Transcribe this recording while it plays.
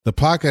The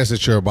podcast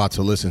that you're about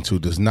to listen to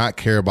does not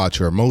care about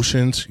your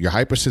emotions, your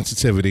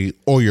hypersensitivity,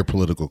 or your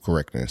political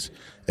correctness.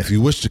 If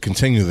you wish to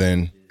continue,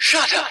 then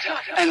shut up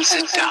and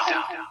sit down.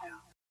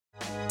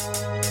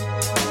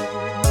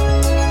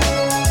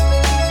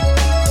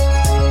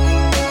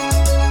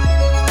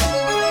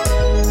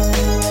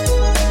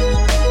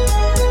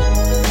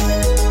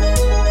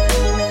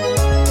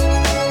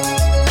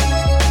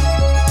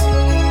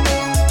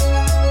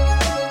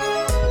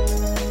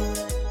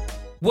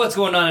 What's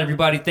going on,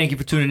 everybody? Thank you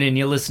for tuning in.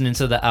 You're listening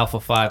to the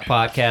A5-35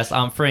 podcast.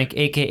 I'm Frank,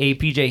 a.k.a.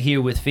 PJ,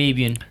 here with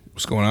Fabian.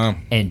 What's going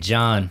on? And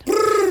John.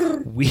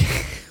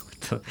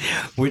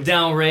 We're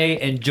down Ray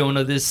and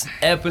Jonah this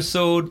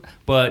episode,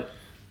 but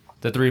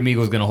the Three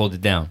Amigos going to hold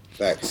it down.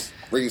 Facts.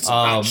 Bring some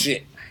hot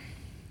shit.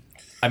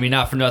 I mean,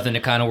 not for nothing,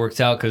 it kind of works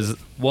out because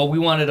what we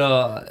wanted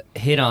to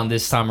hit on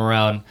this time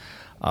around,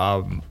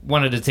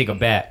 wanted to take a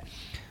bet.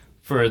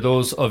 For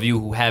those of you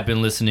who have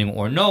been listening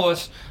or know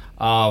us,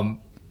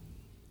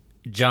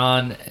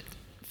 John,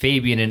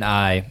 Fabian, and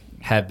I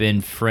have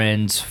been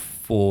friends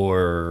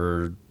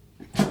for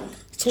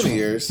 20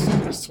 years.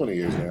 It's 20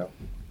 years now.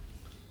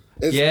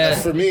 Yeah.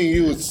 For me and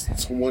you,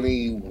 it's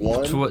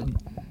 21.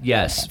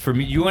 Yes. For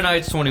me, you and I,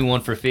 it's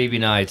 21. For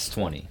Fabian and I, it's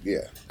 20. Yeah.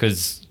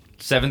 Because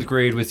 7th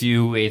grade with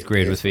you, 8th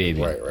grade with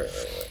Fabian. Right.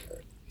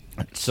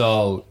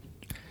 So,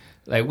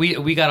 like,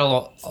 we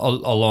got a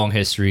long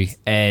history,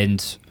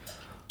 and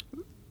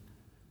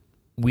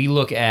we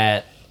look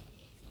at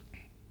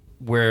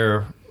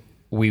where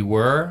we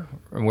were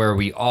and where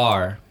we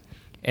are,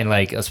 and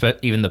like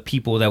even the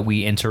people that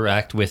we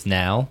interact with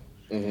now.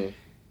 Mm-hmm.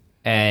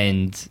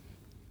 And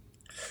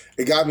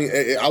it got me.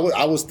 I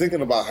was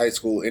thinking about high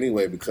school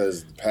anyway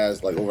because the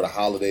past, like, over the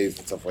holidays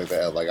and stuff like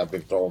that, like, I've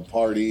been throwing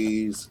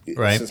parties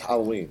since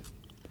Halloween.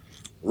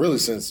 Really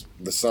since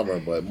the summer,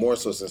 but more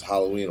so since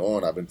Halloween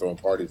on, I've been throwing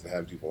parties and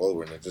having people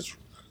over, and it just,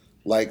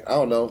 like, I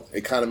don't know,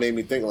 it kind of made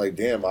me think, like,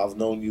 damn, I've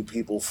known you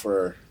people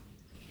for.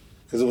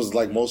 Because it was,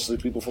 like, mostly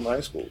people from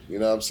high school, you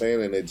know what I'm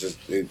saying? And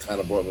it kind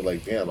of brought me,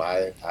 like, damn,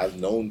 I've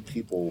known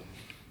people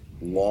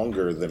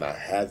longer than I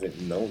haven't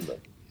known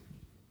them.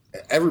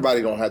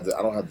 Everybody I don't have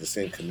the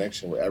same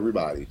connection with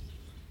everybody,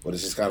 but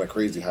it's just kind of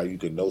crazy how you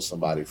could know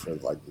somebody for,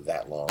 like,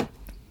 that long.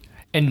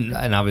 And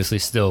obviously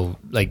still,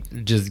 like,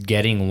 just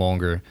getting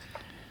longer.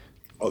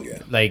 Oh, yeah.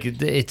 Like,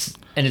 it's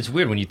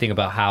weird when you think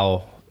about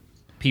how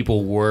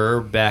people were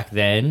back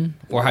then,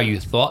 or how you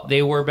thought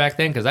they were back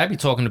then, because I'd be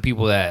talking to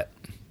people that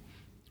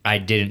I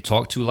didn't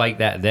talk to like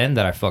that then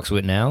that I fucks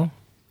with now.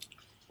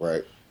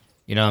 Right.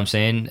 You know what I'm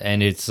saying?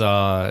 And it's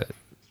just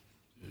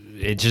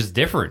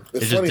different.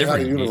 It's just funny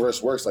different. how the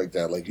universe works like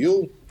that. Like,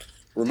 you'll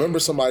remember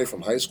somebody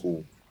from high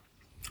school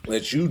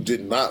that you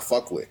did not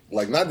fuck with.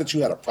 Like, not that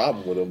you had a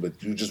problem with them,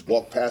 but you just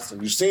walked past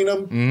them. You seen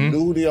them, you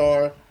knew who they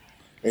are,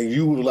 and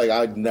you were like,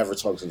 I'd never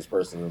talk to this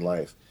person in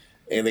life.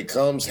 And it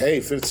comes, hey,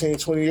 15,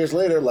 20 years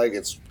later, like,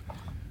 it's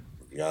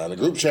y'all in a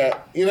group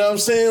chat. You know what I'm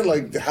saying?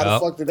 Like, how the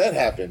fuck did that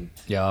happen?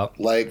 Yeah.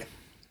 Like,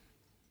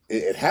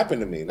 it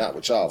happened to me. Not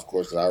with y'all, of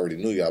course, because I already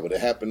knew y'all, but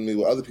it happened to me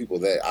with other people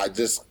that I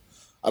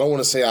don't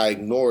want to say I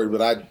ignored,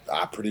 but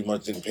I pretty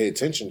much didn't pay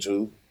attention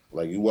to.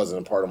 Like, you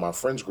wasn't a part of my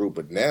friends group,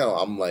 but now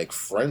I'm, like,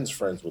 friends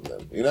with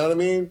them. You know what I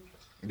mean?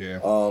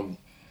 Yeah.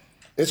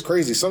 It's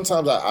crazy.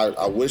 Sometimes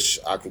I wish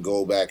I could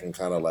go back and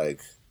kind of,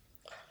 like,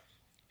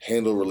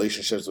 handle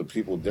relationships with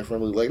people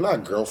differently. Like,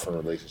 not girlfriend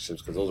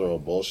relationships, because those are all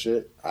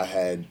bullshit. I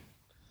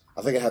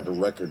think I had the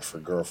record for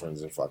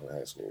girlfriends in fucking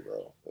high school,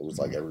 bro. It was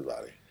like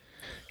everybody.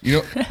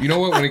 You know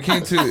what? When it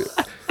came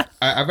to,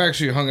 I've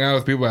actually hung out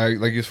with people.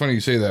 Like, it's funny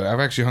you say that.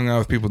 I've actually hung out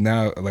with people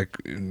now, like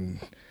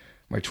in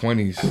my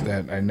 20s,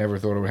 that I never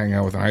thought I would hang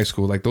out with in high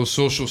school. Like, those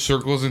social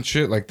circles and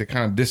shit, like, they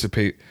kind of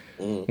dissipate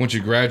once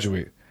you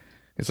graduate.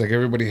 It's like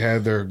everybody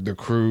had their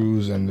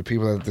crews and the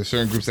people that the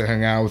certain groups that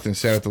hung out with and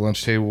sat at the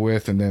lunch table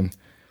with, and then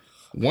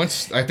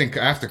once, I think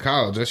after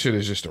college, that shit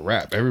is just a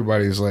wrap.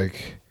 Everybody's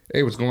like,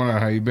 hey, what's going on?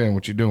 How you been?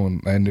 What you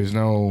doing? And there's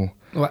no.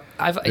 Well,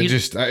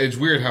 it's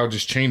weird how it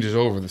just changes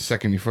over the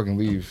second you fucking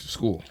leave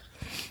school.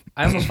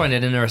 I almost find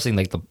it interesting,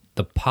 like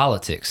the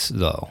politics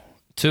though,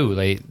 too,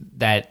 like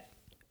that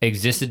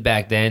existed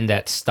back then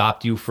that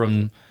stopped you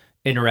from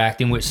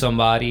interacting with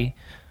somebody,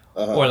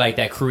 or like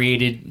that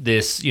created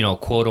this, you know,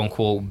 quote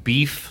unquote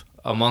beef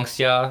amongst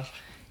y'all,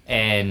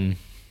 and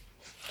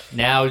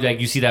now like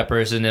you see that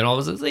person and all of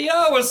a sudden it's like,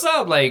 yo, what's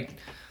up? Like,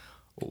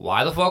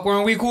 why the fuck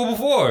weren't we cool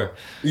before?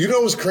 You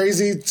know what's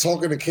crazy?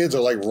 Talking to kids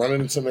or like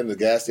running into them in the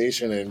gas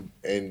station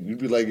and you'd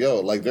be like, yo,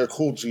 like they're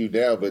cool to you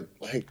now, but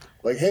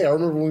like, hey, I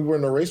remember when we were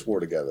in a race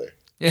war together.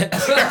 Yeah.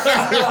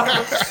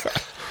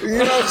 You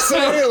know what I'm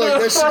saying?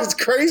 Like, that shit is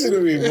crazy to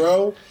me,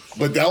 bro.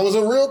 But that was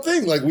a real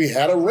thing. Like, we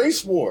had a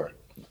race war.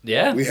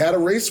 Yeah. We had a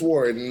race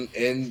war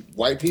and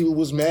white people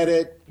was mad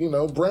at, you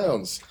know,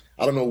 browns.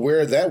 I don't know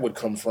where that would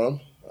come from.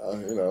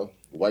 You know,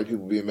 white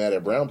people being mad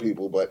at brown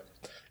people, but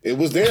it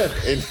was there.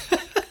 And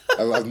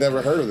I've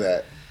never heard of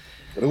that.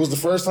 But it was the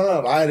first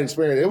time I had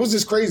experienced it. It was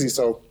just crazy.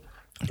 So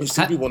You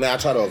see people now, I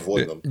try to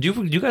avoid them. Do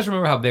you guys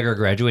remember how big our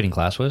graduating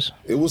class was?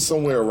 It was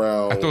somewhere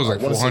around. I thought it was like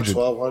 400.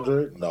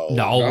 1,200?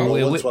 No,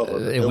 it was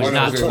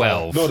not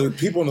 12. No, the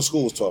people in the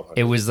school was 1,200.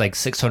 It was like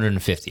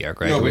 650. Our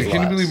graduating. No, but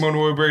can you believe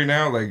Monroe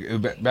now?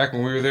 Like back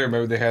when we were there,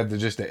 remember they had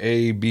just the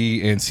A,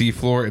 B, and C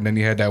floor, and then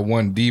you had that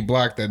one D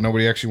block that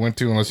nobody actually went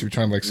to unless you were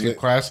trying to like skip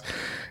class.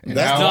 And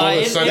that's now all of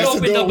a sudden, it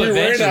opened up we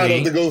ran out eventually.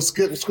 of to go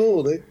skip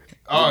school.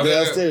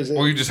 Downstairs.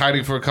 Or you just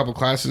hiding for a couple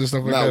classes and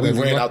stuff like that? No, we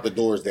ran out the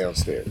doors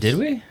downstairs. Did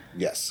we?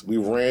 Yes, we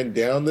ran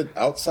down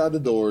outside the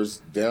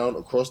doors, down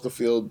across the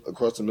field,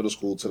 across the middle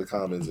school to the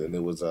commons, and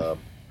it was the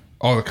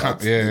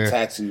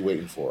taxi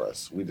waiting for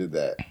us. We did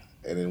that,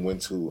 and then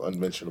went to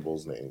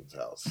Unmentionable's name's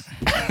house.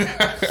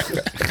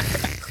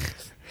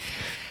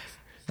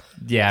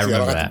 Yeah, I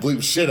remember I don't that. have to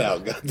bleep shit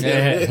out.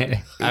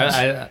 Goddamn.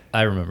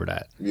 I remember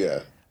that.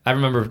 Yeah. I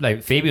remember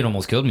like Fabian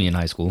almost killed me in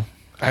high school.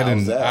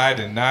 I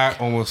did not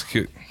almost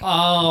kill.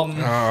 Oh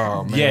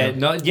man. Yeah,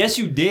 no, yes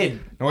you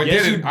did. No, I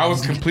didn't. I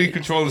was complete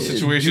control of the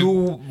situation.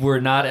 You were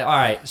not. All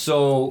right.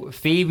 So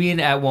Fabian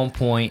at one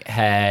point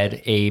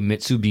had a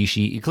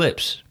Mitsubishi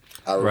Eclipse.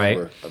 I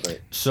remember. Right? I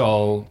think.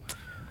 So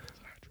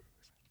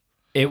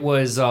it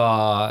was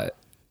like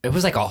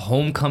a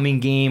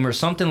homecoming game or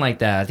something like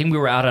that. I think we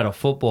were out at a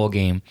football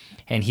game,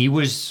 and he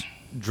was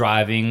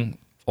driving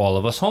all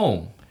of us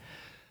home.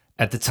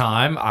 At the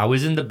time, I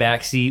was in the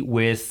backseat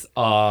with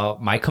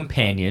my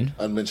companion.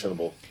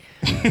 Unmentionable.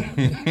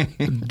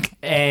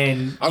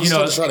 And I'm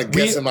still trying to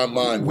guess in my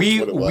mind what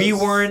it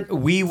was.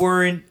 We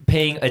weren't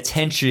paying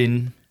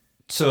attention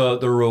to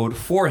the road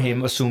for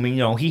him, assuming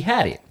he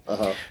had it.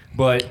 Uh-huh.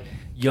 But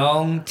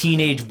young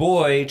teenage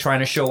boy trying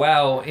to show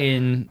out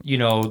in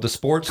the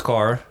sports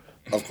car,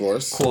 of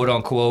course, quote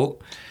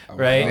unquote,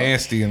 right?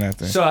 Nasty in that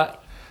thing. So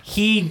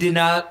he did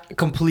not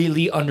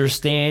completely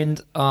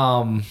understand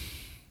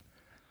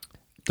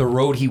the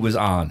road he was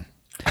on.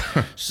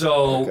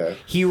 So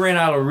he ran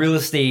out of real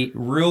estate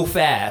real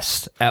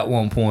fast at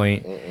one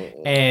point,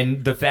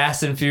 and the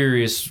Fast and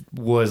Furious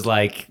was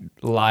like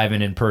live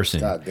and in person.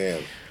 God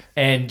damn.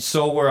 And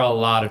so were a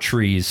lot of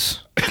trees.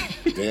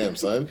 Damn,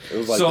 son. It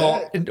was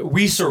like that.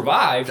 We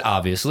survived,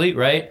 obviously,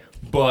 right?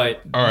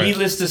 But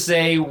needless to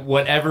say,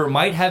 whatever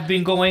might have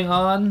been going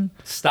on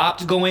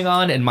stopped going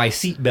on, and my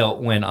seatbelt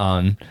went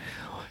on.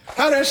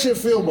 How that shit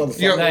feel,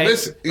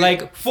 motherfucker?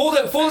 Like full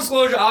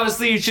disclosure,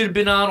 obviously it should have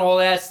been on, all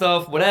that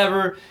stuff,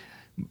 whatever.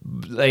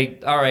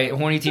 Like, all right,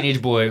 horny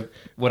teenage boy,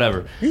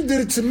 whatever. You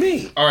did it to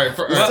me. All right,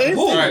 who? Except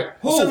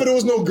for there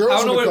was no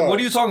girls in the car. What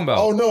are you talking about?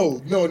 Oh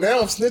no!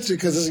 Now I'm snitching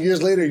because it's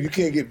years later. You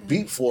can't get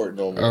beat for it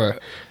no more. All right.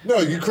 No,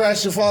 you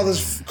crashed your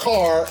father's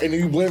car and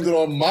you blamed it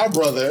on my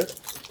brother,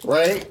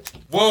 right?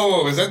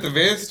 Whoa! Is that the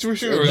van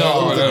situation? Or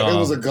it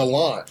was a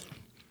Galant.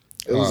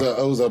 It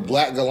was a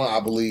black Galant, I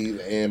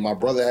believe, and my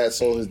brother had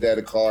sold his dad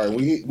a car, and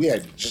we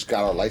had just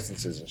got our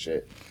licenses and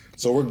shit.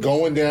 So we're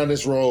going down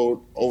this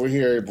road over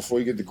here before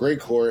you get to Great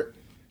Court,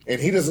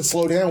 and he doesn't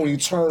slow down when you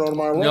turn on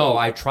my road. No,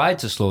 I tried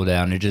to slow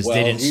down. It just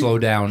didn't slow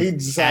down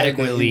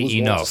adequately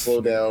enough. To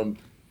slow down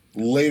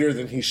later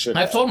than he should.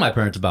 I've told my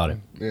parents about it.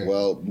 Yeah.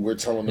 Well, we're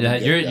telling them. Yeah,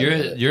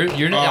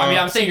 you're not, I mean,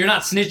 I'm saying you're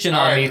not snitching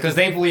on me because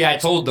thankfully I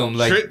told them.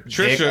 Like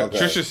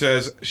Trisha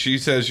says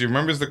she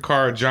remembers the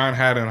car John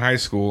had in high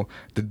school,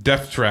 the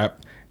death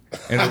trap,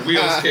 and the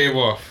wheels came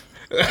off.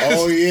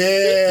 Oh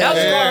yeah, that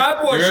was the car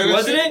I bought you,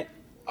 wasn't it?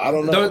 I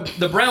don't know.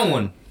 The brown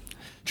one.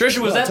 Trisha,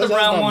 was that the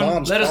brown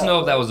one? Let us know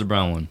if that was the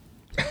brown one.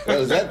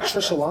 Is that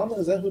Trisha Lama?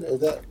 Is that who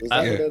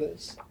that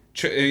is?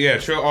 Yeah,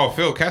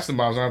 Phil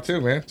Kastenbaum's on too,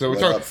 man. So we're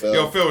talking, Phil,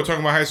 we're talking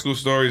about high school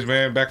stories,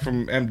 man, back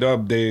from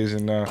M-Dub days,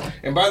 and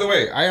by the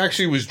way, I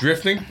actually was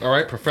drifting, all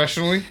right,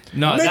 professionally.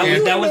 No,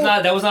 that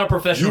was not a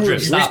professional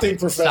drift. Stop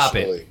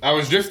it. I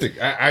was drifting.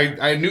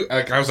 I knew,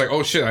 like, I was like,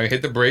 oh shit, I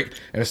hit the brake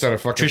and it started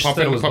fucking Trish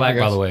pumping. Said it was black,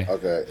 by the way.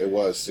 Okay, it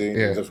was. See,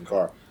 a different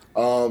car.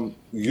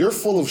 You're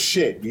full of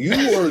shit.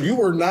 You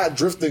were not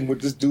drifting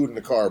with this dude in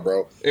the car,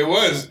 bro. It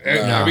was.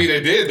 I mean,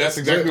 it did. That's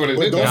exactly what it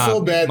did. Don't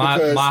feel bad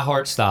because my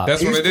heart stopped.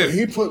 That's what it did.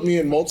 He put me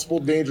in multiple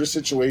dangerous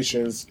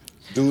situations.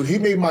 Dude, he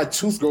made my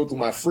tooth grow through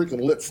my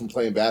freaking lip from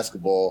playing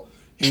basketball.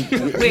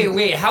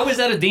 Wait, how is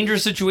that a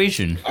dangerous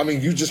situation? I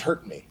mean, you just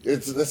hurt me.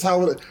 That's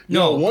how it.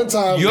 One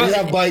time we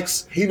have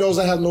bikes. He knows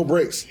I have no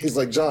brakes. He's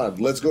like, John,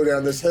 let's go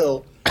down this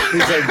hill.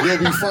 He's like, you'll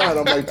be fine.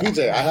 I'm like,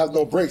 PJ, I have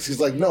no brakes. He's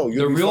like, no,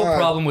 you'll be fine. The real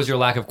problem was your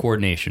lack of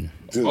coordination.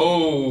 Dude.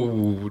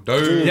 Oh,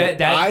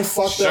 dude. I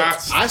fucked up.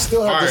 I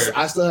still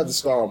have the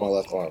scar on my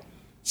left arm.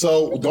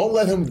 So don't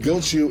let him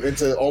guilt you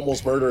into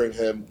almost murdering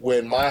him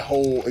when my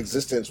whole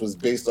existence was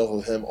based off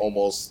of him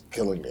almost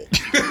killing me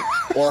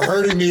or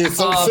hurting me in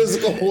some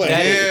physical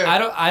way.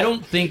 I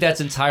don't think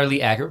that's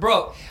entirely accurate,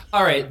 bro.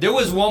 All right, there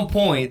was one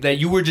point that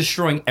you were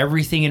destroying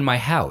everything in my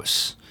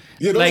house.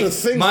 Yeah, those are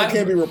things that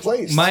can't be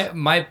replaced.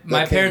 My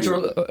parents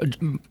were,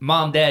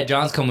 Mom, Dad,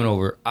 John's coming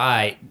over.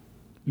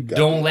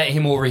 Don't let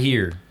him over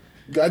here.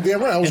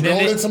 Goddamn right. I was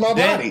going into my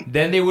body.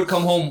 Then they would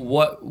come home.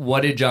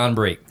 What did John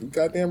break?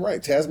 Goddamn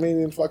right.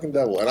 Tasmanian fucking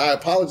devil. And I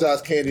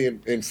apologize, Candy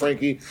and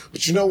Frankie.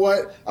 But you know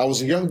what? I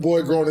was a young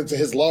boy growing into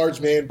his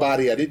large man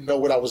body. I didn't know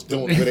what I was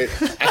doing with it.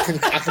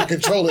 I can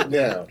control it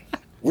now.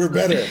 We're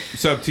better.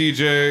 What's up,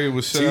 TJ?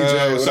 What's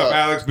up? What's up,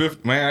 Alex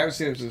Biff? Man, I haven't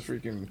seen this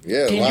freaking.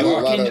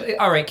 Yeah,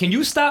 all right, can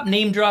you stop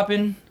name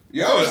dropping?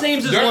 Yo,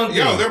 names is one thing.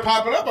 Yo, they're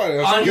popping up on it.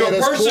 On your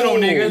personal,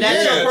 cool. Nigga.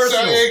 That's your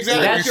personal. So,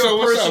 exactly. That's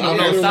your personal.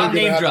 No, stop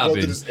name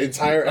dropping. This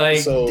entire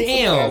episode. Like,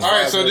 damn. All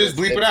right, so just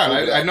bleep it out.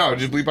 I know,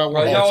 just bleep out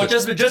one. No,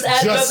 just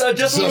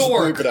a little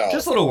work.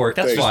 Just a little work.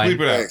 That's fine.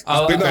 Bleep it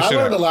out. I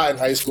learned a lot in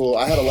high school.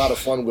 I had a lot of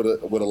fun with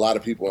a lot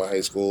of people in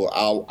high school.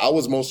 I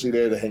was mostly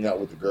there to hang out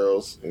with the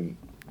girls, and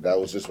that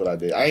was just what I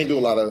did. I ain't do a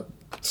lot of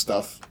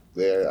stuff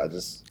there.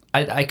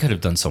 I could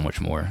have done so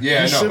much more.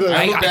 Yeah, no.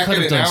 I look back at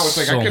it now. It's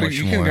like so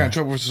you could have got in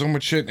trouble for so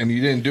much shit, and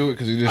you didn't do it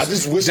because you just. I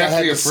just wish I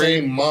had the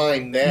same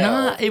mind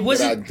now. It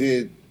wasn't. That I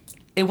did.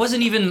 It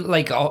wasn't even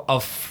like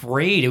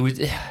afraid. It was.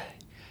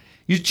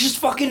 You're just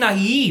fucking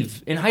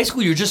naive in high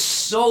school. You're just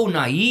so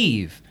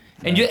naive,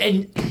 and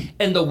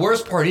and the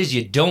worst part is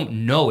you don't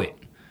know it.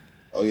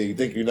 Oh yeah, you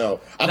think you know?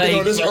 I've been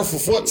on this earth for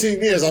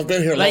 14 years. I've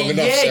been here long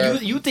enough. Yeah,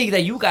 you think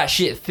that you got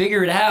shit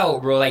figured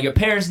out, bro? Like your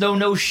parents don't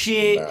know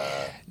shit. Nah.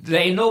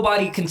 Ain't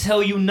nobody can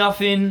tell you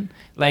nothing.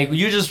 Like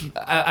you just,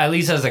 at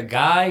least as a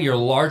guy, you're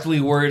largely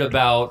worried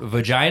about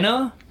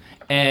vagina,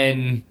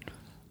 and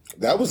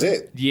that was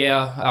it.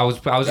 Yeah, I was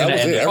gonna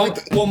end it.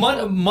 Well,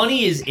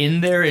 money is in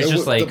there. It's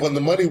just like when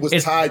the money was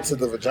tied to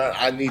the vagina.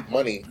 I need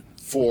money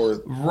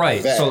for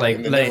right. That, so like,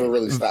 and it never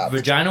really stopped.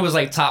 Vagina was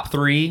like top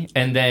 3,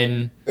 and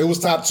then it was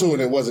top 2,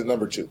 and it wasn't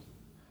number 2.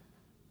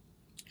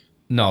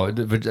 No,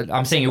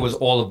 I'm saying it was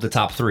all of the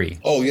top 3.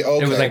 Oh yeah,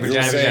 okay. It was like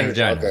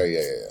vagina. Okay,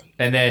 yeah.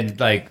 And then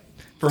like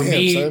for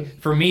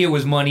me, it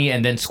was money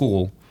and then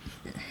school.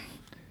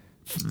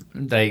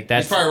 Like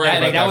that's probably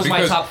right. That was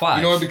my top 5.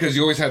 You know what? Because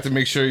you always have to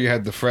make sure you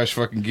had the fresh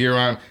fucking gear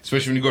on,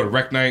 especially when you go to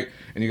rec night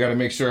and you got to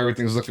make sure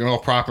everything's looking all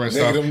proper and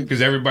stuff.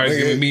 Because everybody's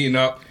gonna be meeting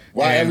up.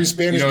 Why every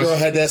Spanish girl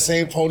had that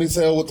same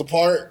ponytail with the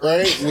part,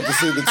 right? With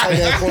the tight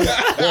ass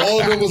ponytail. Well,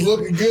 all of them was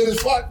looking good as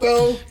fuck,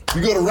 though.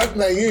 You go to rec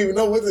night, you don't even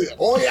know what it.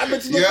 Oh, yeah, I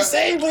bet you look the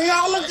same, but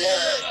y'all look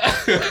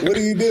good. What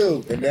do you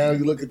do? And now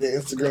you look at their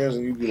Instagrams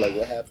and you be like,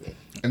 what happened?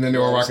 And then they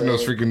were rocking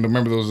those freaking.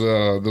 Remember those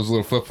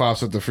little flip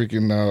flops with the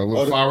freaking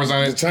little flowers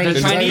on it?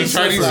 The Chinese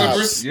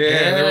slippers.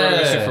 Yeah, they were on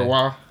that shit for a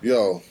while.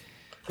 Yo.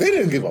 They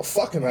didn't give a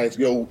fuck in high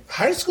school.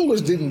 High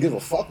schoolers didn't give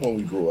a fuck when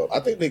we grew up. I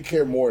think they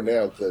care more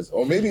now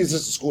or maybe it's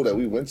just the school that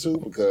we went to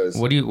because.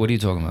 What are you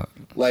talking about?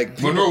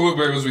 Like Monroe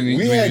Woodbury was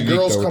we had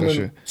girls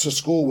coming to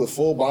school with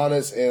full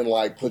bonnets and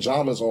like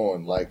pajamas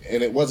on,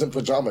 and it wasn't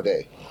pajama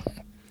day.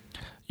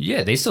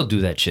 Yeah, they still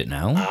do that shit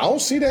now. I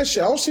don't see that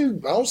shit. I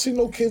don't see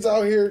no kids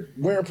out here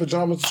wearing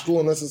pajamas to school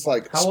unless it's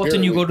like. How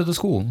often you go to the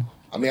school?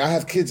 I mean, I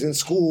have kids in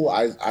school.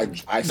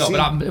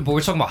 But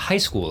we're talking about high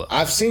school.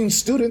 I've seen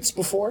students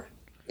before.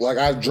 Like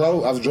I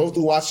drove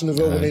through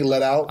Washingtonville when they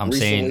let out. I'm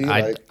recently,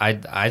 saying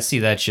I see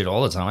that shit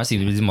all the time. I see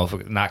these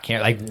motherfuckers not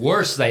caring. Like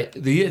worse, like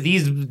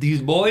these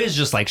boys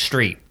just like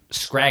straight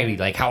scraggly,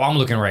 like how I'm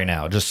looking right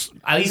now. Just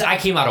at least I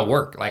came out of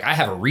work. Like I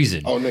have a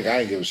reason. Oh nigga,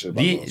 I ain't give a shit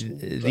about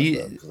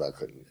because I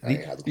couldn't. I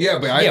ain't have to go. Yeah,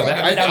 but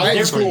I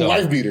had school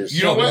wife beaters.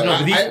 You know what?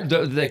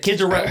 The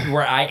kids are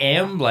where I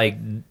am. Like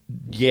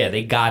yeah,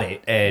 they got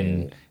it,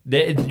 and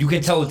you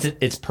can tell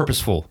it's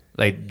purposeful.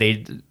 Like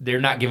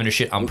they're not giving a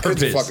shit on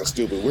purpose. Kids are fucking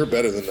stupid. We're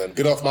better than them.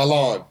 Get off my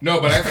lawn. No,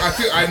 but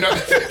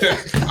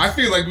I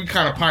feel like we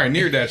kind of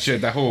pioneered that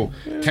shit. That whole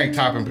tank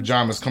top and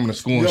pajamas coming to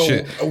school and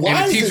shit. And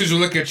the teachers will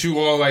look at you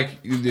all like,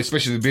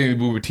 especially the baby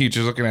boomer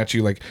teachers looking at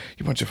you like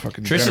you bunch of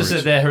fucking. Trisha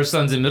said that her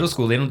son's in middle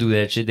school. They don't do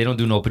that shit. They don't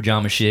do no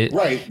pajama shit.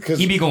 Right? Because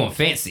he be going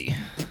fancy.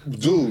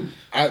 Dude,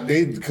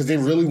 because they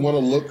really want to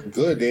look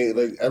good. They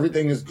like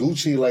everything is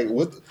Gucci. Like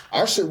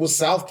our shit was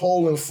South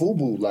Pole and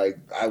FUBU. Like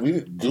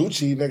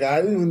Gucci, nigga.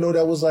 I didn't even know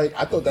that was like.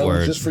 I thought that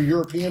was just for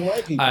European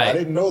white people. I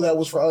didn't know that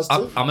was for us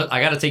too.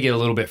 I got to take it a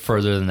little bit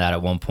further than that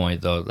at one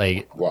point though.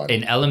 Like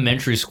in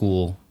elementary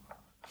school,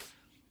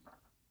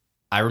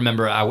 I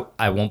remember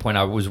at one point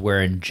I was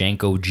wearing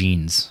Janko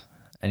jeans.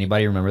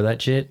 Anybody remember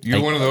that shit?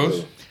 You're one of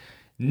those?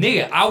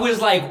 Nigga, I was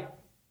like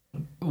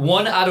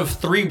 1 out of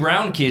 3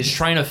 brown kids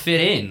trying to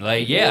fit in.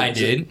 Like, yeah, I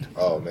did.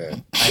 Oh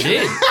man, I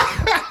did.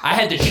 I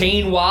had the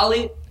chain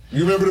wallet.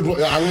 You remember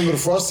I remember the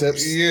frost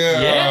tips.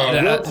 Yeah.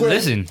 Real quick,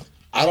 listen.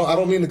 I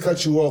don't mean to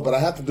cut you off, but I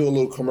have to do a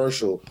little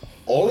commercial.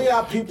 All of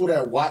y'all people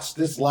that watch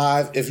this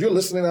live, if you're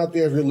listening out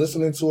there, if you're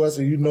listening to us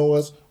and you know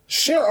us,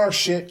 share our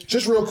shit.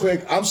 Just real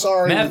quick. I'm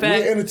sorry. We're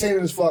entertaining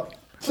as fuck.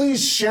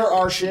 Please share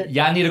our shit.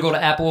 Y'all need to go to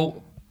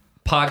Apple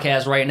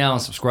Podcast right now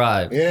and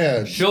subscribe.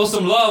 Yeah. Show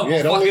some love,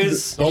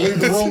 motherfuckers. Don't leave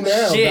the room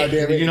now,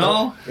 goddammit. You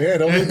know?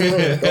 Don't leave the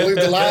room. Don't leave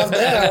the live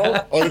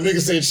now. Or the nigga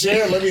said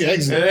share, let me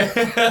exit.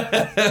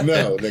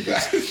 No,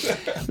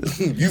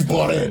 nigga. You've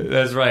bought in.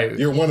 That's right.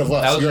 You're one of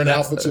us. You're an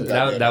alpha too.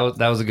 That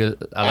was a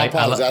good. I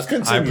apologize.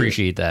 Continue. I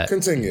appreciate that.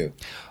 Continue.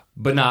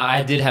 But nah,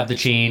 I did have the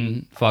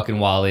chain fucking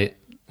wallet.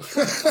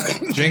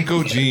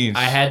 Janko jeans.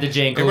 I had the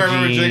Janko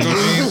Everybody jeans.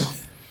 remember Janko jeans?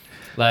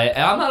 Like,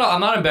 I'm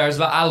not embarrassed,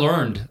 but I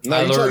learned.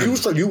 No,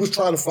 you was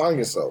trying to find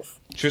yourself.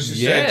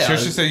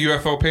 Trisha said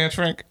UFO pants,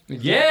 Frank.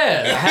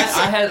 Yeah,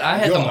 I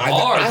had them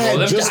hard, bro.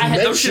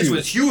 Those shits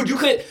was huge.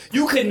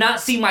 You could not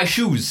see my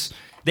shoes.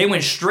 They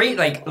went straight,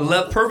 like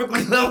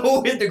perfectly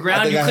level with the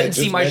ground. You couldn't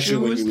see my shoes.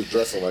 When you was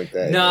dressing like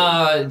that.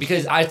 Nah,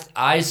 because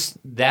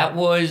that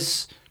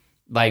was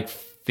like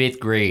 5th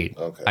grade.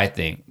 Okay. I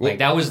think like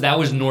that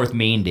was North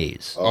Main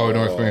days. Oh,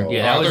 North Main.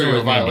 Yeah, that was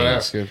North Main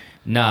days.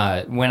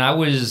 Nah, when I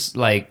was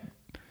like.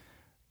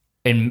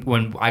 And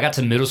when I got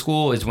to middle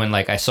school is when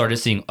like I started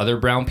seeing other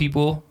brown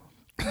people,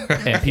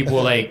 and people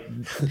were like,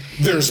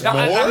 "There's more."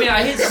 I mean,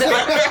 I hate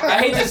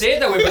to say it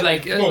that way, but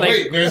like,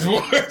 wait, there's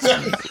more.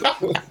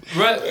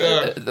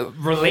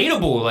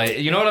 Relatable, like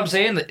you know what I'm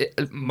saying.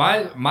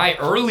 My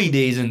early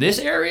days in this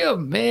area,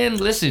 man.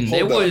 Listen,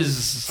 it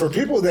was for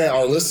people that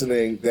are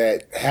listening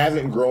that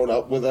haven't grown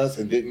up with us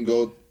and didn't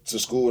go to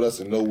school with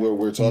us and know where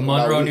we're talking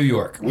about. Monroe, New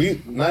York.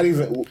 We not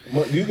even.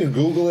 You can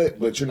Google it,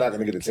 but you're not going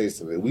to get a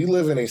taste of it. We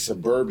live in a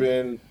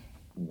suburban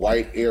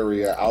white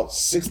area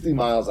 60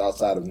 miles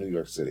outside of New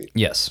York City.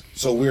 Yes.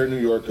 So we're New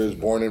Yorkers,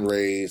 born and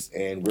raised,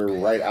 and we're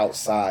right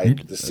outside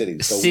the city.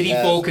 So city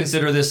folk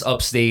consider this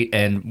upstate,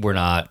 and we're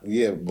not.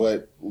 Yeah,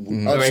 but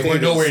we're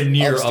nowhere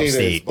near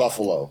upstate.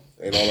 Buffalo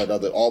and all that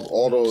other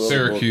all those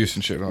Syracuse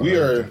and shit.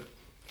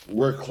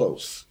 We're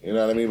close. You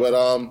know what I mean? But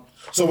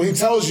so when he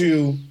tells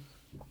you.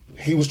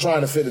 He was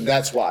trying to fit in.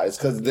 That's why. It's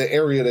because the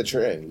area that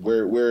you're in,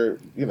 where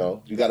you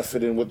know you got to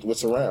fit in with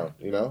what's around.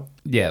 You know.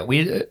 Yeah,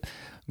 we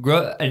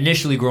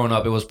initially growing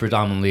up, it was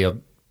predominantly a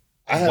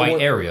white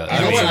area. I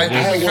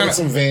had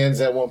some Vans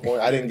at one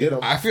point. I didn't get them.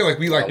 I feel like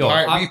we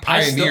pioneered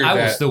that. I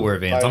would still wear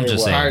Vans. I'm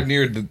just saying.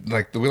 Pioneered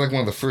we're like one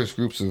of the first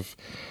groups of.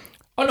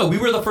 Oh no, we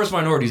were the first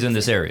minorities in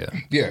this area.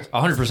 Yeah,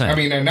 100%. I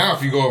mean, and now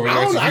if you go over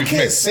there, it's a huge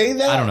mix. Say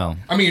that. I don't know.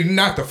 I mean,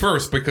 not the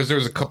first because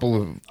there's a couple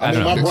of.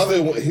 My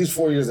brother, he's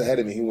 4 years ahead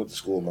of me. He went to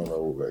school in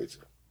Monroe Woodbury too.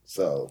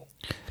 So.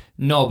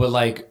 No, but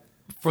like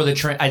for the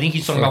I think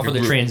he's talking about for the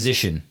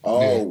transition.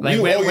 Oh,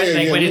 like when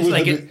it's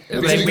like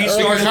we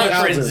started the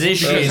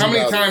transition. How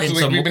many times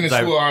we've been in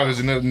school?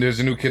 There's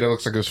a new kid that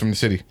looks like it was from the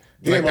city.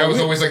 Like that was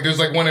always like there's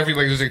like one every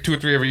there's like 2 or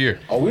 3 every year.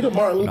 Are we the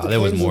Martin Luther King? There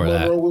was more of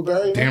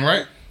that. Damn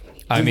right.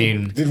 I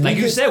mean, like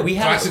you said, we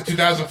had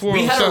 2004.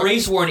 We had a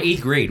race war in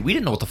 8th grade. We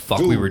didn't know what the fuck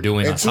we were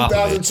doing. In on top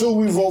of it.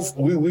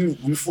 2002,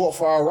 we fought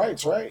for our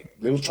rights, right?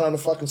 They was trying to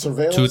fucking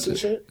surveillance and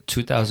shit.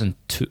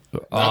 2002.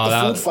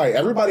 Not the food fight.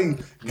 Everybody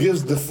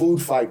gives the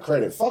food fight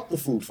credit. Fuck the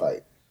food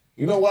fight.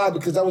 You know why?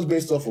 Because that was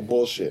based off of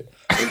bullshit.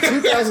 In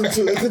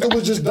 2002, because it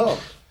was just dumb.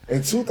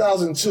 In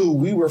 2002,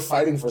 we were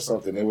fighting for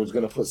something. They was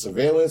going to put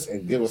surveillance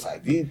and give us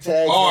ID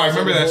tags. Oh, I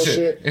remember that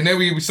shit. And then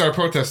we started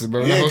protesting,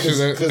 bro. Yeah,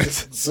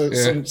 because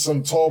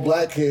some tall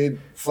black kid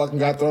fucking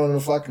got thrown in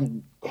the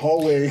fucking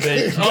hallway.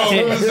 Who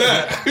was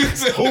that?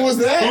 Who was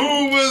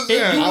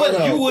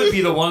that? You would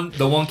be the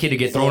one kid to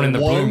get thrown in the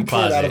broom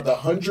closet. Out of the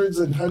hundreds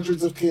and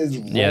hundreds of kids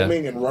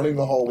roaming and running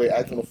the hallway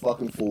acting a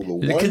fucking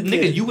fool.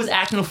 Nigga, you was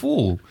acting a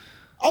fool.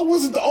 I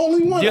wasn't the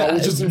only one. Yeah, I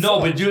was just in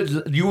front.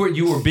 But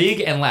you were big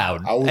and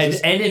loud and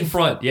in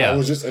front. Yeah, I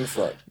was just in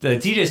front. The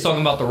TJ's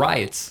talking about the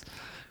riots.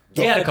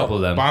 He had a couple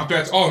of them. Bomb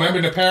threats. Oh, remember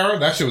the Para?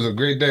 That shit was a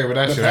great day when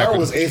that shit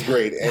happened. The Para was 8th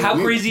grade. How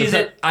crazy is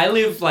it? I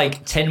live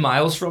like 10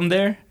 miles from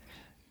there,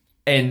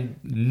 and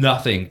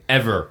nothing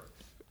ever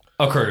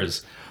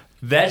occurs.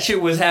 That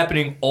shit was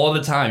happening all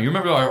the time. You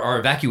remember our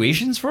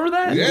evacuations for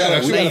that? Yeah,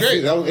 that shit was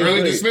great. That was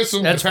early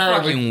dismissal. That's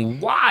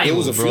fucking wild. It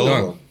was a few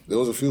of them. There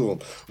was a few of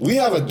them.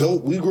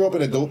 We grew up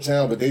in a dope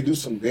town, but they have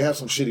some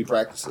shitty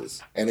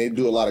practices. And they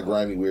do a lot of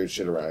grimy, weird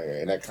shit around here.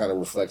 And that kind of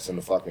reflects in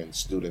the fucking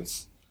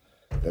students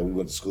that we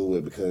went to school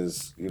with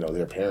because, you know,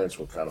 their parents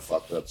were kind of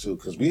fucked up too.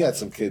 Because we had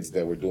some kids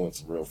that were doing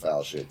some real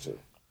foul shit too.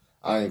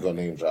 I ain't gonna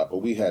name drop,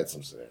 but we had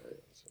some scenarios.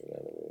 You know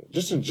what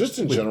I mean? Just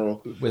in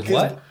general. With kids,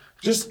 what?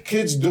 Just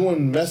kids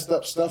doing messed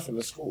up stuff in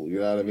the school.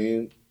 You know what I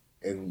mean?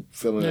 And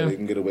feeling that they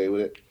can get away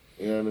with it.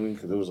 You know what I mean?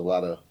 Because there was a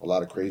lot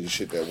of crazy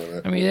shit that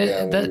went down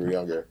when we were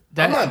younger.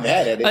 I'm not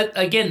mad at it.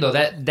 Again, though,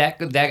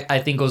 that I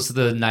think goes to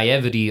the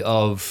naivety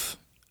of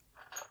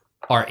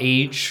our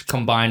age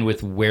combined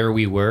with where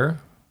we were.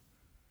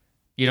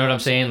 You know what I'm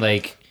saying?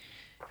 Like,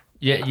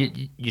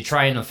 you're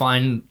trying to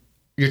find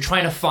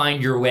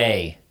your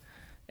way,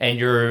 and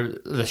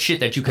the shit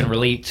that you can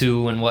relate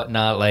to and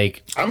whatnot.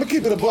 Like, I'm gonna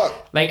keep it a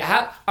buck. Like,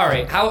 how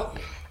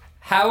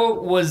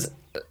was.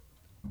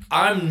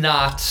 I'm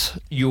not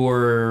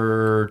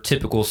your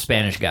typical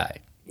Spanish guy,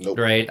 nope.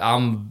 Right?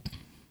 I'm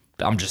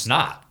just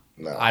not.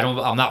 No.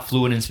 I'm not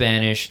fluent in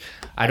Spanish.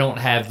 I don't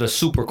have the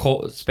super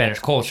Spanish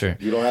culture.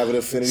 You don't have an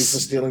affinity for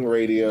stealing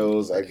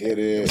radios. I get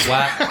it.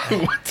 Wow.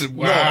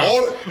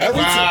 Wow.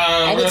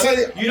 I'm gonna tell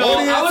you. You know,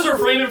 I was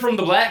refraining from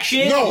the black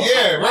shit. No,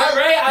 yeah,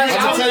 right.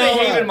 I was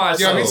behaving myself.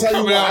 Yeah, let me tell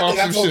you what. I think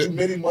I told you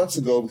many months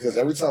ago because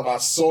every time I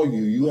saw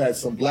you, you had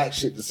some black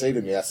shit to say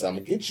to me. I said, "I'm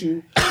gonna get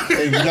you.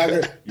 And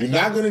you're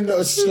not gonna know.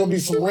 It's just gonna be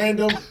some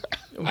random."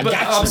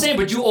 I'm saying,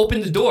 but you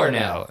opened the door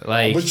now.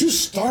 Like, but you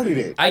started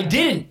it. I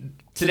didn't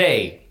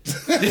today.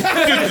 Today,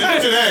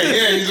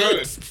 yeah, he's on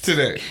it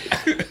today.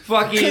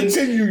 Fucking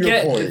Continue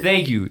your point.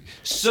 Thank you.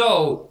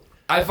 So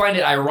I find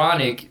it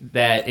ironic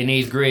that in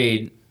 8th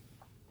grade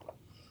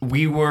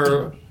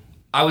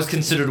I was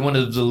considered one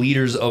of the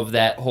leaders of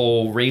that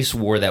whole race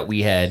war that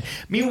we had.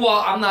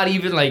 Meanwhile, I'm not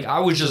even I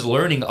was just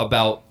learning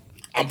about.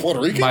 I'm Puerto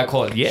Rican. My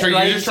culture. Yeah, So you're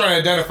just trying to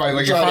identify,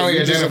 you're finally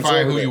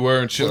identifying who you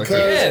were and shit like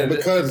that.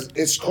 Because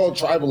it's called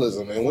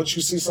tribalism, and once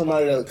you see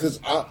somebody that,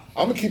 because I'm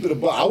gonna keep it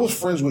I was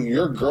friends with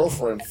your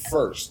girlfriend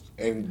first,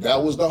 and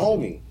that was the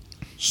homie.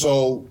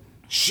 So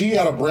she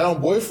had a brown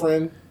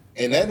boyfriend,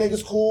 and that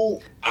nigga's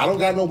cool. I don't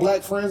got no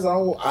black friends.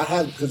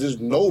 Because there's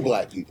no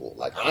black people.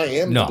 Like I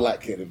am the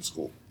black kid in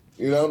school.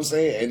 You know what I'm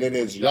saying? And then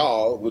there's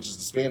y'all, which is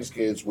the Spanish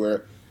kids,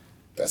 where.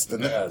 That's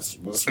what I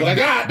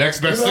got.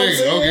 Next best thing.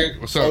 Okay,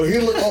 what's up?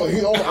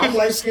 I'm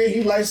light skinned.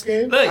 He light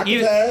skinned. Look, I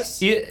can pass.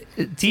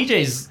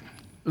 TJ's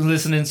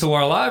listening to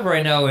our live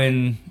right now,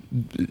 and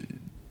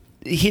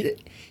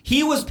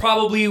he was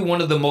probably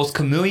one of the most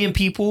chameleon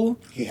people.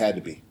 He had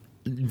to be.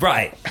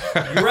 Right.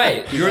 You're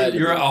right.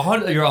 You're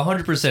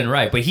 100%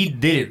 right. But he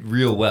did it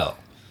real well.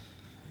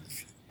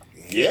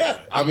 Yeah,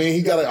 I mean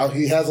he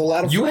has a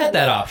lot of. You had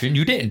that option.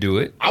 You didn't do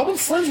it. I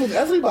was friends with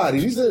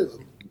everybody.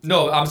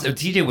 No,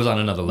 TJ was on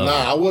another level.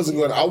 Nah, I wasn't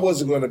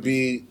going to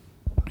be,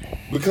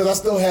 because I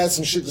still had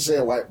some shit to say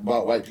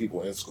about white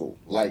people in school.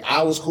 Like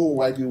I was cool with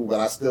white people,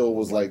 but I still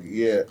was like,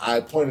 yeah. I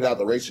pointed out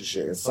the racist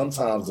shit, and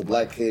sometimes the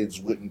black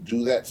kids wouldn't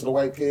do that to the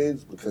white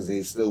kids because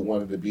they still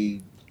wanted to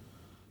be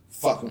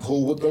fucking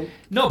cool with them.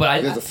 No,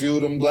 but there's a few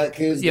of them black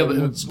kids that we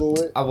went to school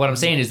with. What I'm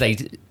saying is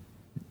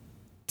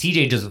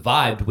TJ just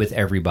vibed with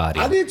everybody.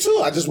 I did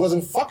too. I just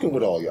wasn't fucking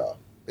with all y'all.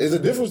 There's a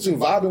difference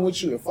between vibing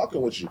with you and fucking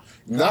with you.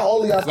 Not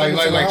all of y'all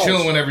like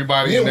chilling with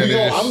everybody.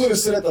 Yeah, I'm gonna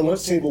sit at the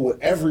lunch table with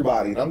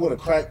everybody, and I'm gonna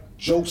crack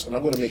jokes, and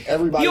I'm gonna make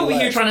everybody. You over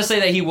laugh. here trying to say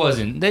that he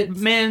wasn't?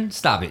 Man,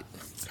 stop it.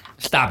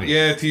 Stop it.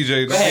 Yeah,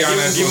 TJ. Don't be on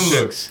that give him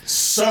shit. looks.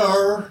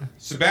 Sir.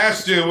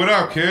 Sebastian, what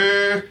up,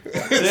 kid?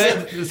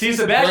 See,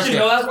 Sebastian,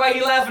 that's why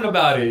he laughing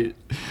about it.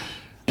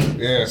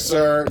 Yeah.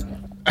 Sir.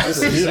 Why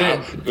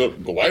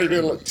you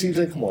didn't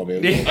TJ? Come on,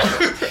 man. They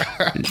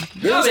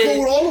was cool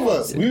with all of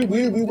us. We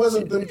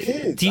wasn't them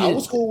kids. I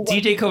was cool with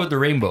TJ covered the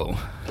rainbow.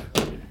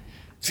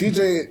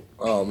 TJ,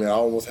 oh man, I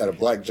almost had a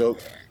black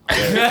joke.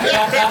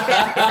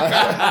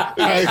 I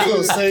ain't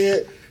gonna say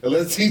it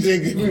unless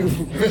TJ give me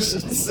the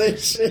permission to say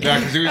shit. Nah,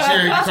 because he was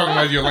here, he was talking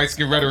about your light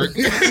skin rhetoric.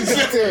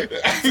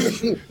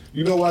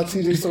 You know why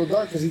TJ's so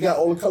dark? Because he got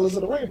all the colors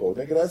of the rainbow,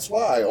 nigga. That's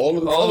why. All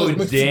of the colors.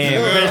 Oh,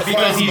 damn.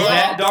 Because he's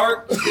that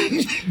dark?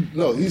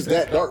 No, he's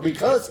that dark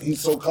because he's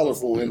so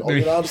colorful. And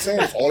you know what I'm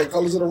saying? All the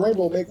colors of the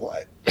rainbow make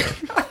white. You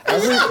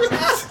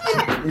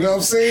know what I'm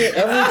saying?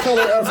 Every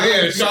color ever.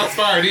 Yeah, shots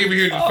fired. He even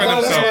here to defend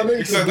himself.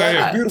 He said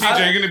that here. TJ,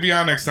 you're going to be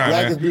on next time,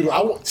 Black man. is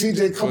beautiful.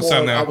 TJ, come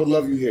on. I would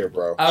love you here,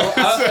 bro.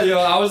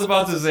 I was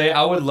about to say,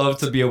 I would love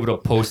to be able to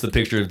post a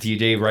picture of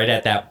TJ right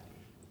at that.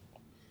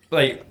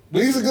 Like.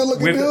 But he's a good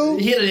looking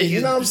dude.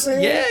 You know what I'm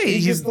saying? Yeah.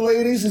 He gets the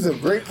ladies. He's a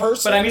great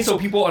person. But I mean, so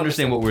people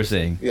understand what we're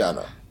saying. Yeah, I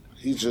know.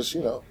 He's just,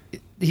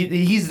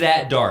 He's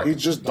that dark. He's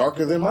just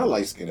darker than my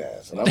light skinned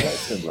ass. And I'm light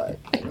skinned black.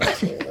 You know what I'm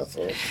saying? That's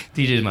all.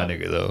 TJ's my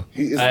nigga, though.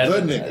 He is a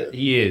good nigga.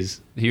 He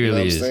is. He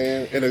really is. You know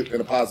what I'm saying?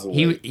 In a positive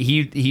way.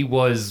 He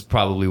was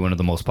probably one of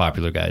the most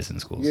popular guys in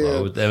school. Yeah.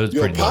 So that was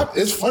pretty dope.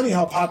 It's funny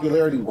how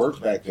popularity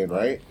worked back then,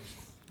 right?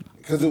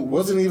 Because it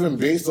wasn't even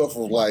based off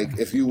of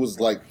if you was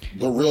the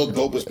real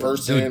dopest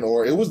person,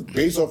 or it was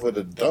based off of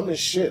the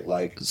dumbest shit.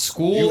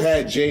 School, you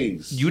had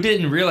J's. You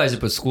didn't realize it,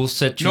 but school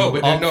set you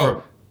up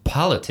for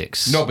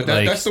politics. No, but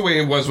that's the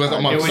way it was with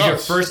amongst us. It was your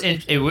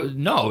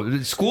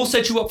first. School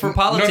set you up for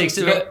politics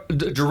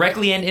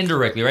directly and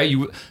indirectly, right?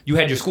 You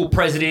had your school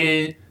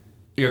president,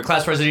 your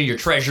class president, your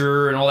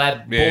treasurer, and all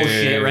that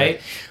bullshit,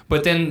 right?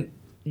 But then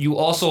you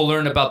also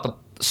learned about the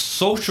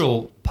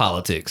social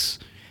politics.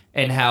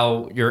 And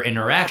how your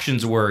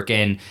interactions work,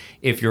 and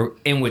if you're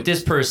in with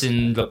this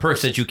person, the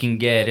perks that you can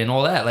get, and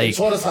all that. It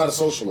taught us how to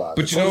socialize.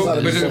 But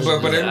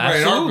everybody in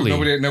our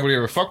group, nobody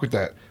ever fucked with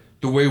that.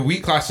 The way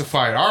we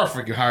classified our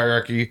freaking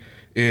hierarchy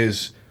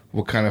is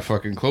what kind of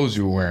fucking clothes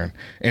you were wearing,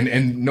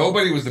 and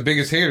nobody was the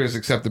biggest haters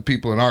except the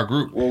people in our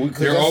group. Well,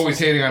 they're always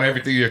hating on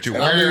everything that you're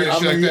wearing and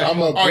shit like that.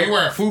 You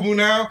wearing FUBU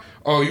now?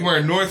 Oh, you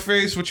wearing North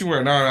Face? What you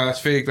wearing? No, that's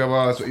fake. They're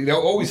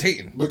always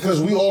hating.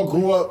 Because we all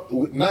grew up,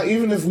 not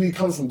even if we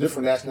come from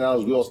different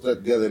nationalities, we all stuck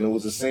together, and it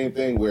was the same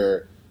thing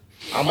where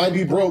I might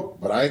be broke,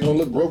 but I ain't gonna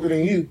look broker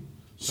than you.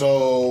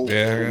 So,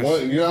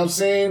 you know what I'm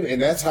saying?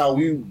 And that's how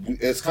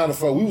it's kind of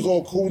fun. We was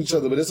all cool with each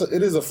other, but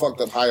it is a fucked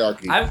up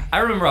hierarchy. I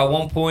remember at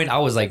one point I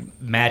was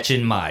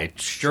matching my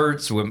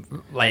shirts with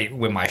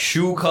my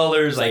shoe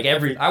colors.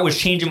 I was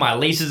changing my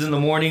laces in the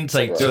morning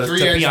to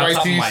be on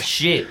top of my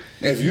shit.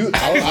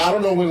 I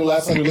don't know when the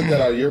last time we looked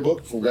at our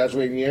yearbook from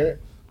graduating year,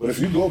 but if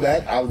you go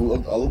back, I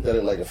looked at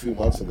it a few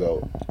months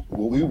ago.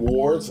 What we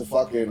wore to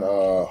fucking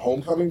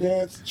homecoming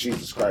dance,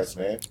 Jesus Christ,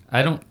 man.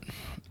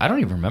 I don't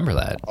even remember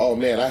that. Oh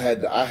man, I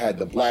had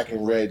the black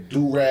and red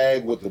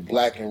do-rag with the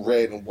black and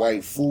red and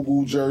white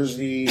FUBU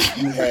jersey.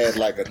 You had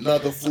like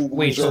another FUBU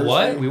Wait, jersey. so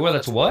what? We wore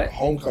that to what?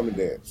 Homecoming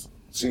dance.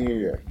 Senior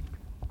year.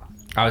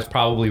 I was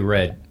probably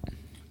red.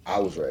 I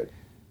was red.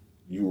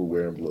 You were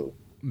wearing blue.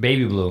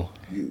 Baby blue.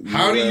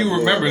 How do you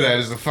remember that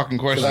is the fucking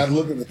question. Because I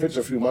looked at the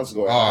picture a few months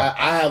ago.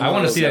 I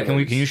want to see that. Can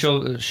you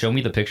show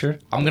me the picture?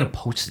 I'm gonna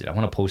post it. I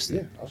want to post it.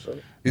 Yeah, I'll show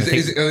you.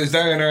 Is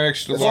that in our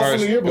extra large?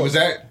 Was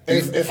that?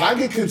 If I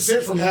get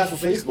consent from half of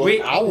Facebook,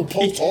 Wait. I will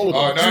post all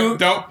of them. Oh, no,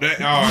 don't.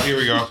 Oh, here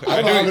we go.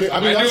 I knew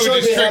it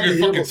just triggered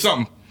fucking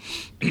something.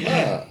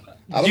 Yeah.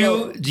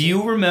 Do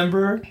you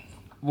remember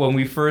when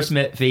we first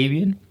met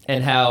Fabian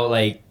and how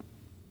like?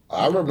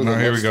 I remember. No,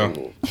 here we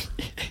go.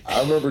 I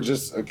remember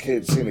just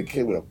seeing a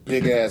kid with a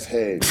big ass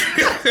head.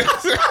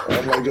 And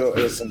I'm like, yo,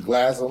 and some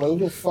glasses. I'm like, who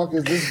the fuck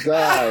is this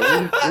guy?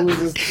 Who is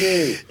this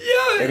kid?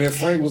 Yeah. And then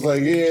Frank was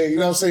like, yeah, you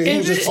know what I'm saying? He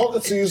was just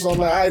talking to you, so I'm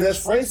like, all right,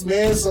 that's Frank's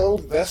man, so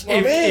that's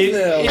my man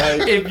now.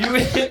 Like,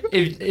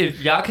 if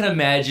y'all can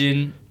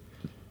imagine,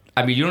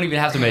 I mean, you don't even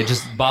have to imagine,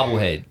 just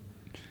bobblehead.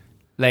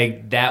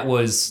 Like that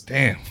was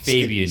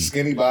Fabian.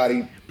 Skinny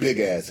body, big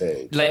ass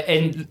head. Like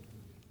and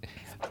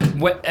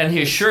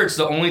his shirts,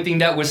 the only thing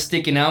that was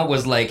sticking out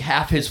was like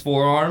half his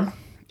forearm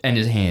and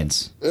his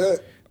hands.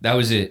 That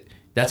was it.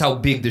 That's how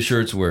big the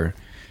shirts were.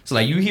 So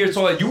like I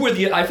feel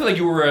like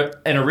you were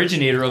an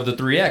originator of the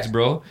 3X,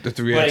 bro. The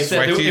 3X, but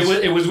except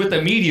it was with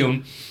the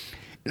medium.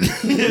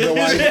 You know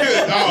why?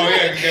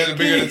 The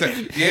bigger the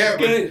tank. Yeah,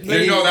 but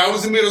that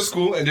was in middle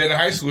school, and then the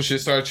high school shit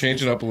started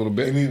changing up a little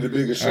bit. He needed the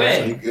bigger shirt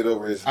so he could get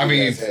over his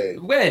ass head.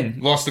 When?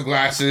 Lost the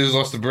glasses,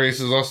 lost the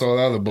braces, lost all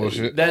that other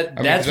bullshit.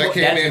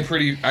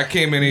 I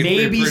came in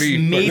maybe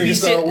senior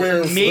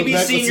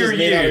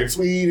year.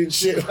 Tweed and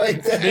shit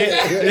like that.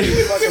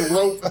 Fucking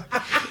rope.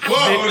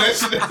 Whoa,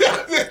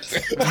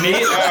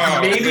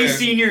 maybe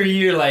senior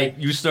year, like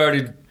you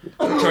started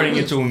turning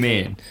into a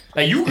man.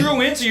 Like you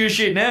grew into your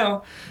shit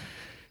now.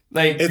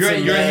 Like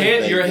your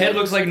head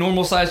looks like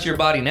normal size to your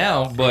body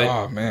now,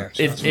 but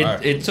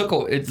it took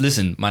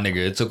listen, my nigga,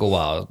 it took a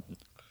while.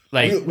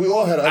 Like we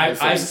all had.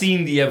 I've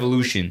seen the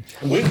evolution.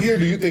 What year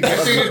do you think? I've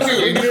seen it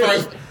too.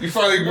 You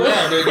finally grew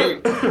out.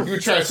 You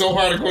tried so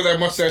hard to grow that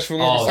mustache for a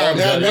long time.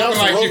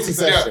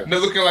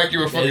 Looking like you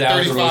were fucking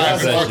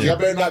 35. Y'all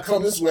better not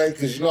come this way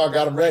because you know I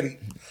got them ready.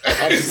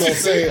 I'm just gonna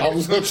say I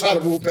was gonna try to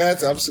move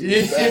past it. I'm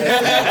super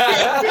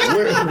fast.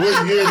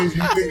 What year did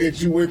you think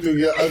that you went through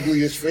your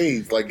ugliest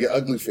phase, like your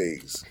ugly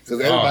phase?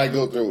 Because everybody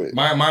go through it.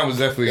 Mine was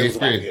definitely 8th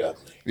grade.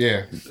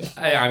 Yeah.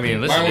 I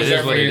mean, listen, mine was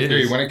definitely 8th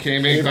grade. When it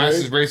came in,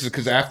 glasses, grade? braces,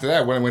 because after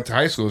that, when I went to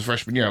high school, it was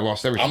freshman year, I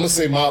lost everything. I'm gonna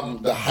say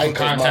the height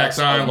contacts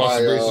on, lost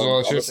the braces, all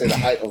that shit. I'm gonna say the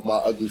height of my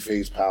ugly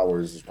phase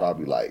powers is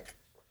probably like,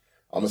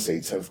 I'm gonna say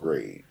 10th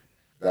grade.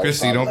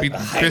 Chrissy, don't be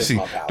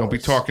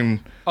talking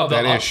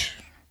that ish.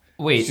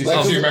 Wait, she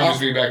remembers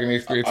me back in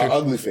 8th grade too.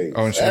 Ugly phase.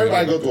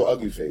 Everybody go through an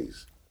ugly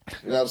phase.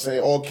 You know what I'm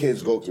saying? All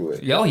kids go through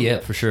it. Oh yeah,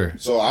 for sure.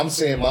 So I'm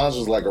saying mine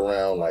was like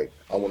around like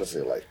I want to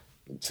say like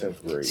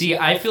 10th grade. See,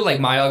 I feel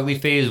like my ugly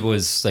phase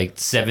was like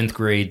 7th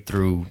grade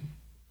through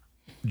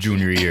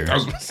junior year.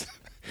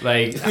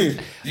 Like,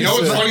 you know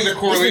what's funny? The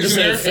correlation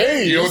there.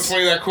 Phase. You know what's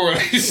funny? That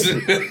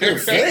correlation.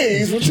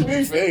 Phase? What you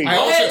mean phase? I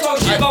can't talk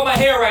shit about my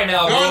hair right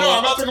now. No,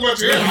 I'm not talking about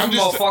your hair.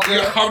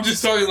 I'm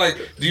just telling you. Like,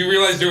 do you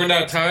realize during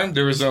that time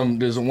there's a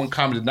one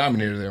common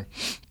denominator there?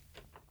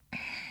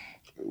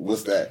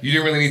 What's that? You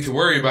didn't really need to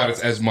worry about it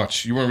as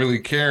much. You weren't really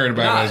caring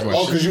about it as much.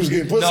 Oh, because you was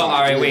getting pussy. No,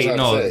 all right, wait,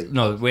 no,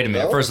 wait a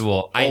minute. No? First of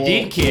all, I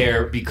did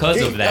care because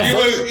of that.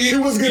 He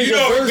was getting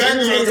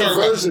exactly what I'm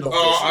talking about.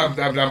 Oh,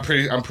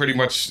 I'm pretty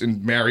much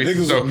married,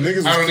 so I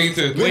don't need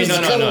to. Wait,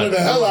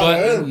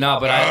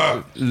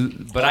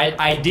 but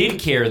I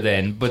did care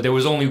then. But there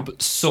was only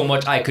so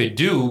much I could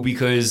do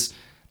because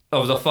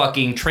of the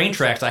fucking train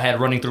tracks I had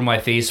running through my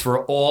face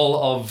for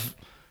all of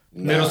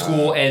middle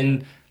school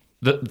and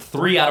the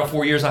 3 out of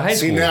 4 years of high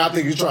school. See, now I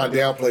think you're trying to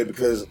downplay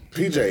because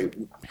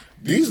PJ,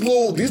 these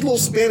little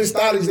Spanish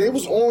thotties, they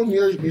was on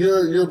your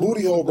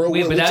booty hole, bro.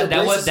 Wait, but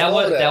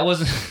that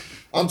wasn't.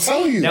 I'm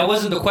telling you, that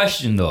wasn't the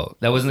question though.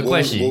 That wasn't the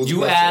question.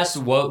 You asked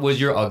what was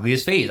your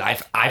ugliest phase.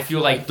 I feel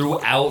like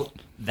throughout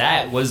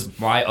that was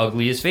my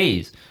ugliest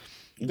phase.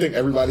 You think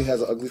everybody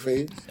has an ugly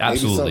phase?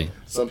 Absolutely. Maybe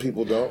some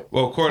people don't.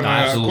 Well, according to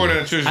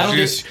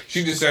Trish,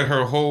 she just said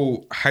her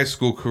whole high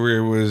school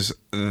career was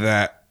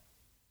that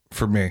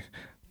for me.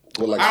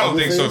 Well, like I don't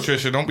think so,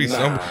 Trisha. Don't be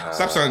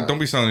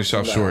selling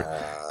yourself short.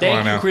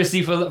 Thank you,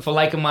 Christy, for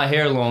liking my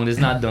hair long. It's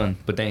not done,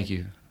 but thank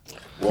you.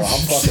 Well, I'm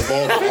fucking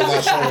bald. I'm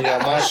not showing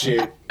y'all my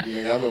shit. I'm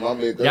in my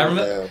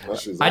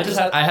mid-30s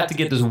now. I have to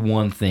get this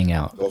one thing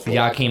out.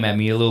 Y'all came at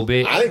me a little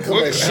bit. I didn't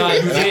come at shit. No,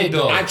 you did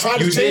though. I tried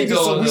to change it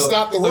so we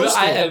stopped the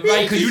roasting.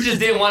 Right, because you just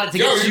didn't want it to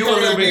get to you a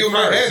little bit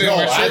first.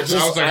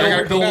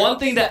 The one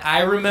thing that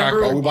I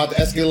remember. Are we about to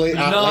escalate?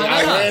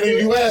 Iran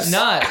and U.S.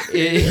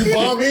 You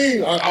bomb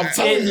me. I'm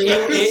telling you.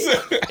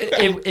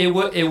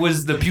 It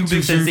was the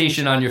pubic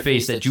sensation on your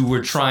face that you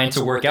were trying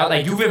to work out.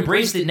 Like you've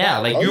embraced it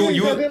now. Like you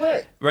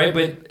right,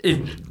 but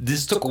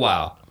this took a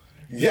while.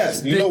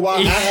 Yes, you know why?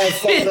 I had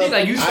fucked up.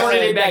 Like you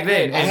started it back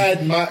then. I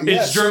had my.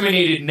 It's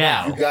germinated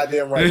now. You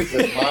goddamn right.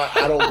 Because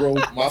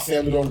my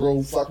family don't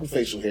grow fucking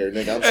facial hair,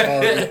 nigga. I'm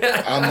sorry.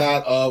 I'm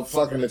not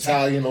fucking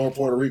Italian or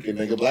Puerto Rican,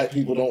 nigga. Black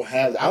people don't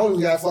have. I don't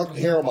even got fucking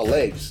hair on my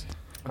legs.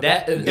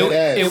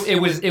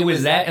 It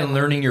was that and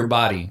learning your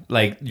body,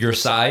 like your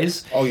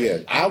size. Oh yeah,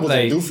 I was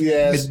a doofy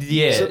ass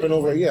tripping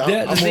over. Yeah,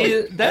 I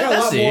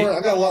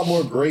got a lot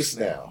more grace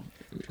now.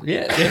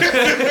 Yeah.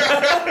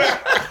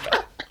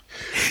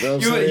 You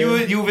know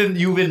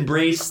you've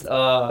embraced.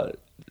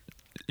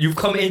 You've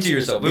come into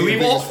yourself.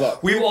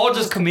 We've all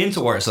just come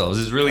into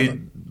ourselves. It's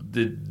really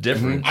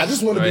different. I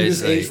just want to be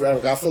this age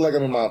forever. I feel like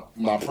I'm in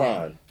my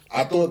prime.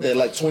 I thought that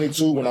like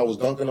 22 when I was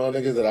dunking on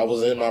niggas that I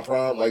was in my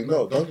prime. Like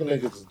no, dunking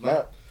niggas does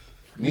not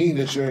mean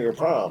that you're in your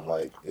prime.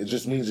 Like it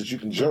just means that you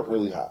can jump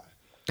really high.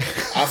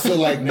 I feel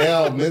like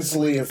now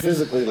mentally and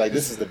physically, like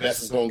this is the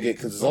best it's gonna get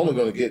because it's only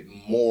gonna get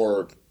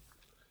more.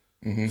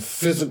 My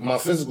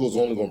physical is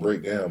only gonna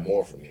break down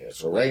more from here.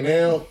 So right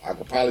now, I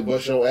could probably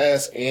bust your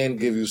ass and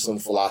give you some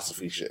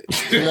philosophy shit.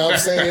 You know what I'm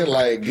saying?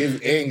 Like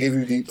give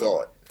you deep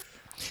thought.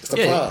 It's the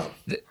prime.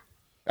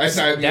 That's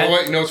not, you know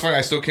what? You know what's funny?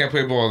 I still can't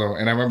play ball though,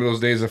 and I remember those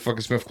days at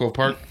fucking Smith Clove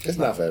Park. It's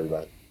not for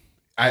everybody.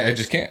 I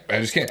just can't.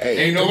 Hey,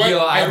 and you know what?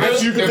 I remember.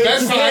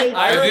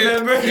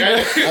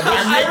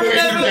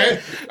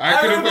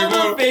 I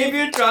remember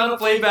Fabian trying to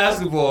play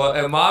basketball,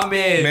 and my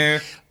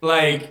man.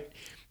 Like.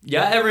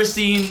 Y'all ever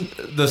seen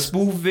the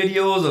spoof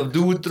videos of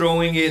dude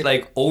throwing it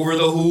like over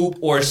the hoop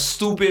or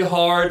stupid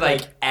hard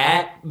like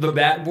at the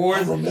backboard?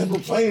 I remember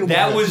playing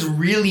that. Was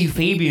really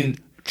Fabian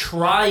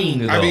trying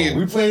though. I mean,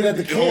 we played at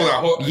the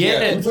camp. We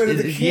played at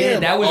the camp. Yeah,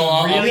 that was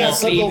really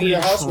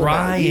Fabian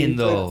trying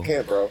though.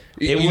 Camp, bro.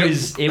 It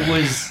was.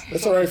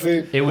 That's all right,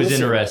 Fabe. It was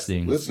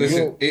interesting.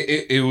 Listen,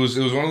 it was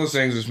one of those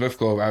things in Smith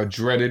Clove I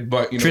dreaded,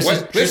 but you know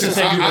what? Tristan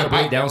said you were gonna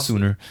break down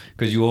sooner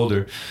because you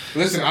older.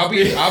 Listen, I'll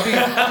be the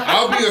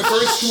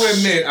first to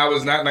admit I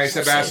was not nice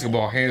at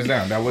basketball, hands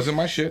down. That wasn't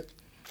my shit.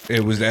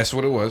 That's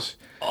what it was.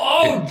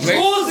 Oh,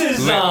 Jules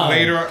is on.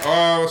 Later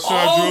on.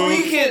 Jules.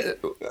 We can.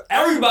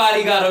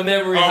 Everybody got a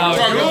memory of how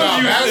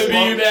Jules used to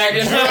be back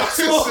in high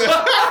school.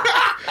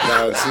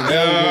 No, see,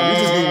 now we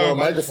just need more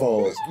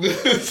microphones.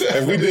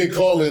 If we did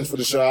call-ins for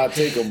the show, I'd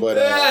take them. But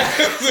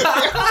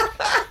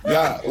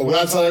yeah, when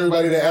I tell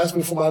everybody to ask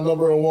me for my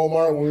number in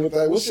Walmart, when we went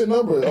like, "What's your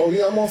number?" Oh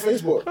yeah, I'm on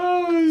Facebook.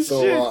 Oh,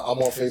 so I'm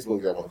on Facebook.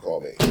 If y'all want to call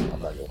me,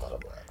 I'm not giving my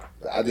number out.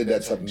 I did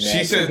that something.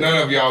 She said none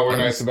of y'all were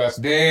nice about.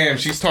 Damn,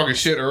 she's talking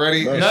shit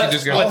already. None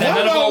of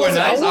y'all were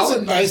nice. I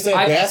wasn't nice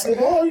at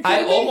basketball.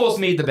 I almost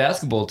made the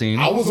basketball team.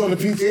 I was on the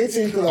PTA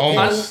team because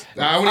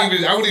I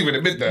wouldn't even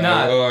admit that.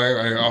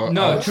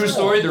 No, true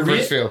story. You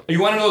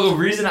want to know the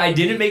reason I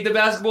didn't make the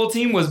basketball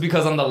team was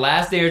because on the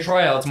last day of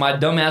tryouts, my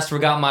dumbass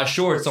forgot my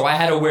shorts, so I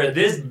had to wear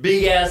this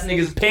big ass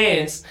nigga's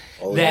pants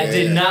that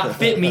did not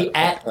fit me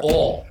at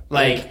all.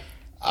 Like.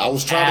 I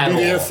was trying to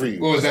be there for you.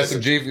 What was that?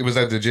 Was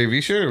that the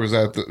JV shirt, or was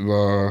that the? It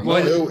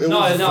was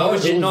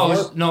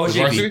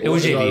JV. It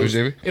was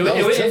JV. It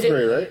was 10th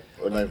grade, right?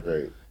 Or 9th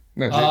grade?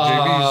 No,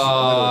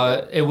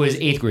 JV's. It was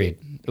 8th grade.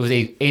 It was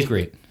 8th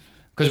grade.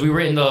 Because we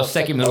were in the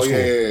second middle school.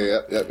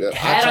 Yeah.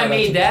 Had I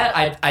made that,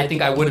 I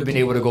think I would have been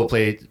able to go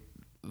play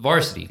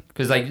varsity.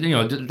 Because,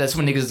 that's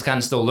when niggas is kind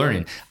of still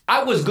learning.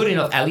 I was good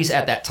enough, at least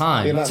at that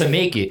time, to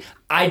make it.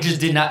 I just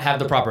did not have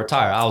the proper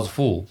attire. I was a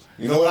fool.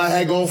 You know what I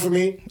had going for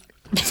me?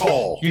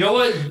 Tall. You know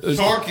what?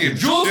 Talking.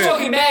 Jules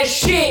talking mad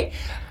shit.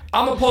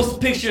 I'm gonna post a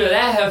picture of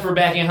that heifer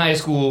back in high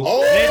school.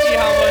 Then see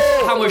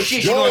how much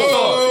shit she gonna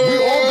talk. We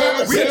all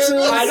got pictures.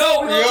 I know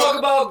we're gonna talk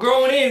about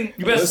growing in.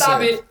 You better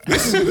stop it.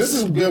 This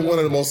has been one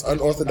of the most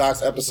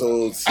unorthodox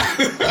episodes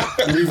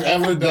we've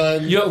ever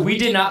done. We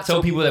did not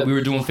tell people that we were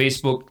doing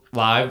Facebook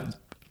Live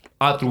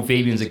through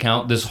Fabian's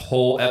account this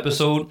whole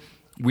episode.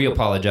 We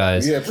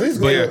apologize. Yeah, please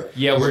go ahead.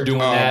 Yeah, we're doing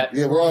that.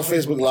 Yeah, we're on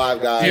Facebook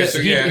Live, guys.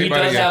 He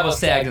does have us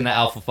tagged in the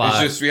Alpha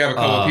 5. It's just we have a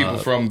couple of people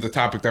from the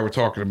topic that we're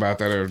talking about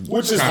that are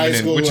which is high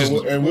school,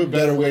 and we're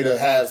better way to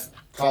have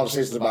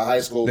conversations about high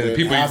school than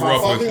people you grew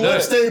up with.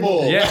 Look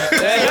stable. Yeah.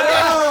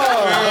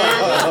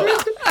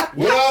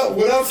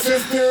 What up,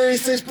 5th period,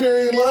 6th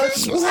period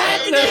lunch? What's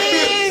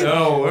happening?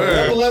 No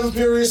word. 11th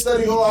period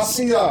study hall, I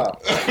see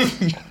y'all.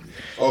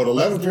 Oh, the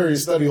 11th period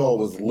study hall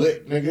was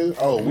lit, nigga.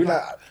 Oh,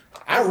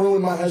 I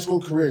ruined my high school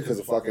career because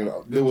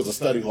there was a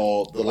study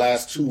hall the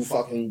last 2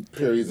 fucking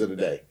periods of the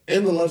day.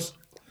 In the lunch,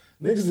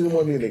 niggas didn't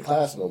want me in their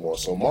class no more,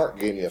 so Mark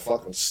gave me a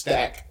fucking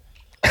stack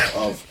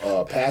of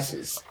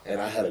passes,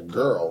 and I had a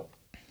girl,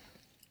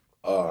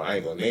 I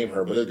ain't gonna name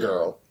her, but a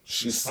girl,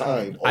 she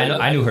signed.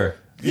 I knew her.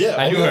 Yeah,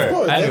 I knew her.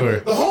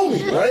 The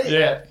homie, right?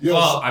 Yeah.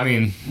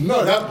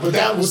 But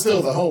that was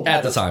still the homie.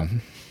 At the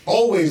time.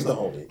 Always the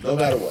homie, no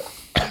matter what.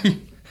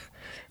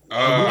 We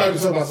might be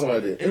talking about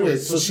somebody there. Anyway,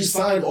 so she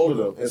signed all of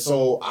them. And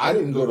so I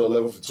didn't go to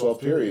 11th or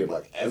 12th period,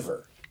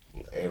 ever.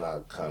 And I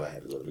kind of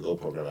had to go to the GO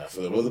program after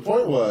that. But the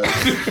point was,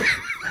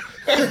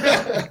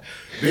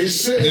 they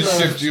shouldn't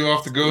shift you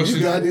off the GO.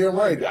 You goddamn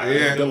right. I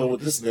ain't dealing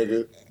with this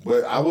nigga.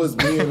 But I was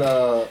being,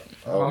 my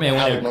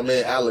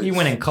man Alex. He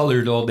went in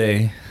colored all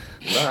day.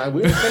 Nah,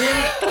 we didn't say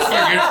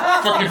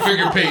fucking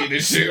figure painting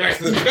and shit.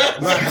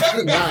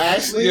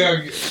 Actually.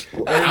 Yeah.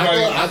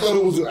 I thought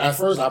it was, at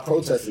first I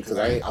protested because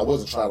I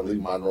wasn't trying to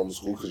leave my normal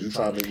school because you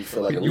trying to make me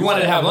feel like you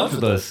wanted to have lunch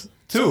with us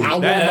too. I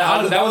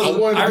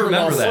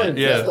remember that.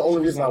 Yeah. That's the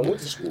only reason I went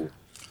to school.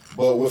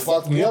 But what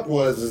fucked me up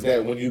is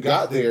that when you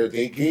got there,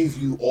 they gave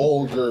you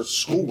all your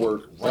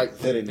schoolwork right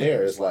then and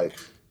there. It's like,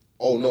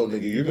 oh no,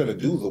 nigga, you're gonna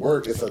do the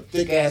work. It's a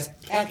thick ass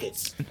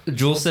packets.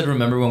 Jules said,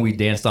 "Remember when we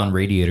danced on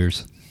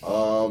radiators?"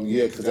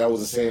 Yeah, because that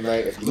was the same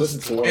night. If you listen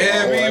to one,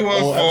 everyone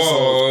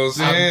falls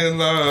in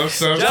love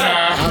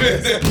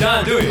sometimes.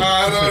 John, do it.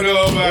 I don't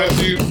know about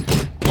you.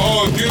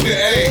 Oh,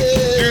 Julian,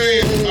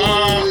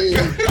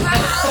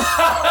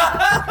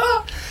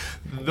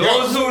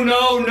 Those who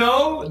know.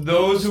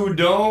 Those who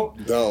don't.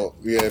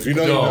 Yeah, if you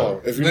know, you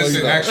know. If you Listen, know,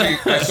 you know. actually,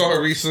 I saw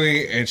her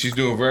recently, and she's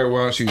doing very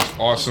well. She's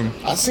awesome.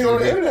 I see her on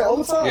the internet all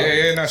the time.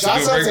 Yeah. No,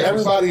 shouts out to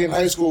everybody in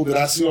high school that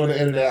I see on the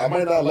internet. I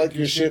might not like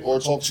your shit or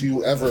talk to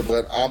you ever,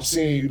 but I'm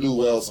seeing you do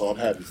well, so I'm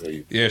happy for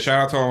you. Yeah, shout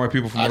out to all my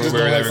people from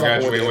Woodbury that I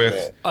graduated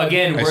with.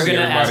 Again, we're going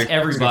to ask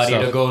everybody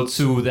to go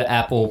to the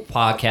Apple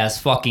Podcast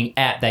fucking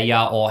app that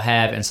y'all all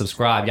have and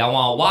subscribe. Y'all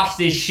want to watch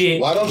this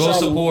shit, go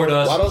support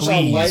us, Why don't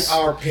please. y'all like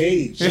our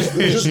page?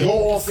 Just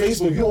go on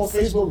Facebook. You're on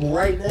Facebook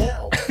right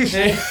now.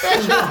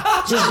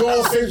 just go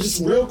on Facebook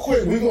just real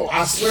quick.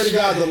 I swear to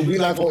God, we're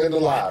not going to end the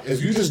live.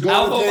 If you just go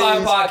on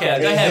A5-35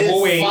 Podcast. Go ahead,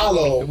 we'll wait.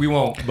 Follow. We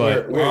won't,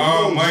 but...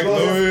 Mike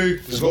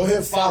Louis. Just go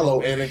ahead,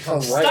 follow, and then come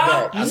right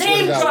Stop back.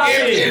 name dropping.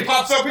 It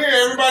pops up here.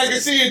 Everybody can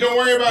see it. Don't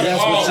worry about it.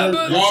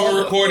 All the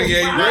recording.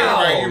 Yeah,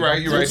 you're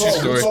right. You're right.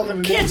 True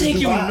story. Can't take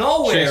you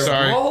nowhere, Shit,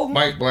 sorry. bro.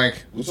 Mike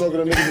Blank. We're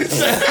talking to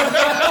niggas.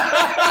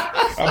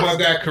 How about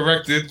that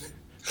corrected?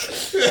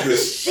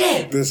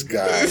 This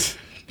guy.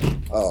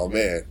 Oh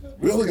man,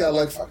 we only got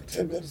like fucking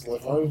 10 minutes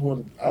left. I don't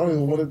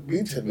even want to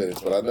be 10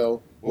 minutes, but I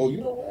know. Well,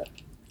 you know what?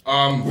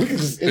 We can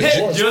just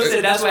enjoy. Jill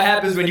said that's what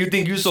happens when you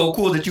think you're so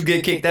cool that you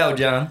get kicked out,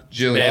 John.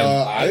 Jill,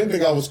 I didn't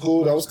think I was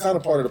cool. That was kind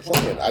of part of the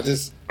plan. I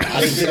didn't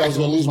think I was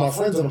going to lose my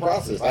friends in the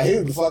process. I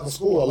hated the fucking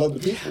school. I love the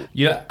people.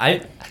 Yeah,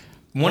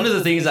 one of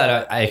the things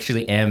that I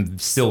actually am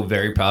still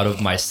very proud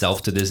of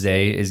myself to this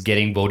day is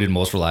getting voted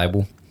most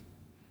reliable.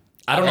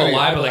 I don't know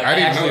why, but I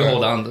actually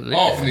hold on to it.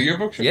 Oh, from the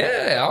yearbook?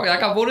 Yeah, I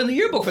got voted in the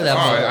yearbook for that.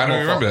 I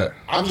don't remember that.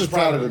 I'm just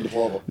proud of the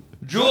diploma.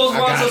 Jules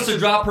wants us to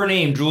drop her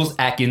name, Jules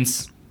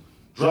Atkins.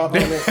 Drop her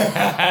name. All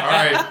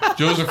right,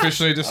 Jules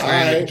officially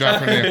decided to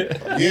drop her name.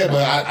 Yeah,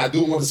 but I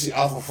do want to see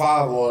Alpha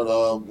 5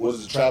 on, what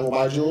is it, Travel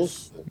by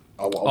Jules?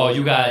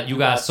 You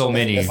got so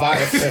many. If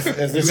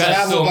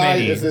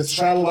it's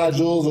Travel by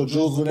Jules or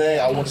Jules Lene,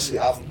 I want to see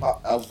Alpha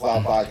 5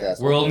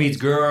 podcast. World Meets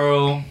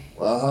Girl.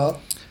 Uh-huh.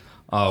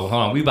 Oh, hold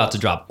on. We about to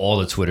drop all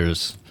the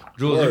Twitters.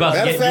 Jules, you about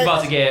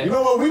to get you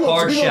know what?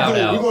 hard shout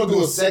out. We're going to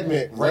do a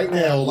segment right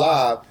now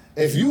live.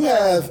 If you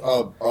have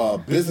a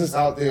business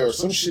out there or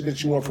some shit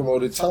that you want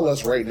promoted, tell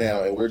us right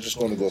now, and we're just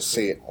going to go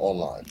say it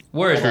online.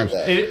 Word.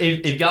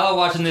 If y'all are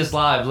watching this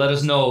live, let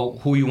us know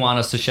who you want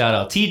us to shout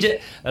out.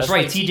 TJ, that's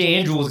right. TJ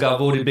and Jules got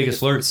voted biggest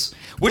flirts,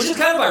 which is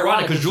kind of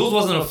ironic because Jules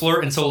wasn't a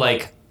flirt until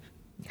like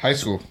high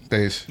school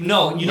days.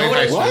 No, you know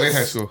what? Late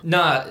high school.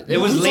 Nah, it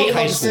was late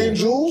high school. Same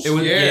Jules? It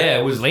was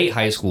it was late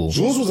high school.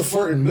 Jules was a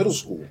flirt in middle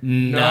school.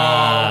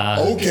 Nah.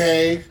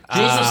 Okay.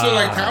 Jules was still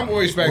like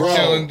tomboyish back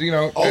chilling, you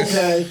know.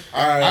 Okay.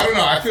 All right. I don't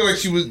know. I feel like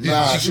she was.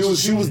 Nah,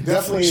 she was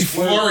definitely. She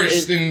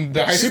flourished in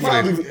the high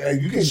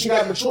school. She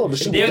got mature, but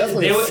she was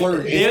definitely a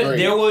flirt.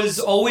 There was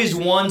always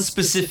one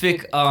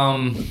specific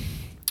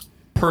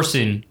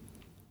person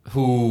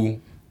who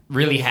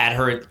really had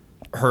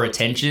her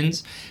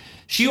attentions.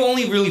 She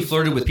only really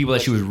flirted with people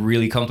that she was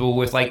really comfortable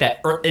with, like that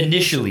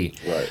initially.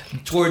 Right.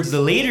 Towards the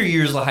later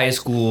years of high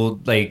school,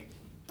 like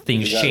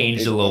things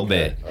changed a little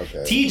bit.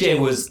 Okay. TJ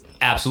was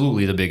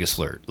absolutely the biggest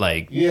flirt.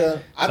 Like, yeah,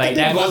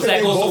 that goes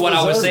to what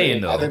I was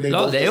saying though.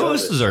 No, it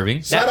was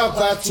deserving. Shout out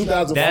class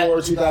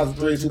 2004,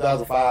 2003,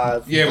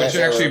 2005. Yeah, which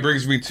actually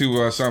brings me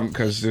to some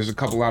because there's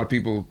a lot of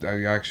people.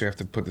 I actually have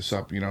to put this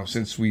up. You know,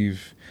 since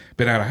we've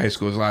been out of high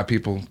school, there's a lot of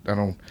people. I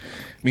don't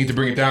mean to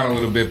bring it down a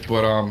little bit,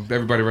 but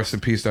everybody rest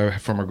in peace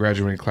from our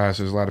graduating class.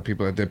 There's a lot of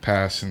people that did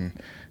pass, and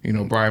you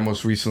know, Brian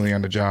most recently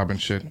on the job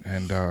and shit.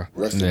 And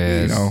rest in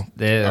peace. You know,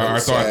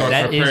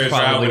 that is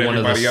probably one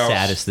of the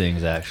saddest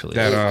things, actually.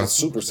 It's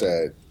super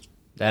sad.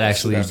 That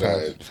actually is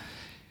sad.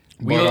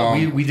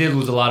 We did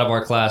lose a lot of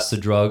our class to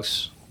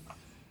drugs.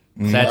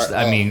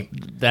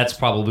 That's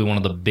probably one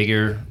of the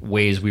bigger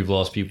ways we've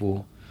lost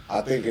people.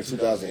 I think in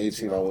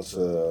 2018 I went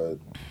to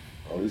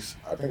at least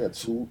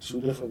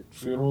two different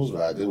funerals,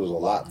 but there was a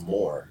lot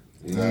more.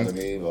 You know what I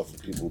mean?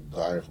 Of people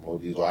dying from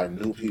ODs. Or I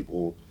knew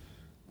people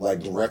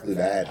like directly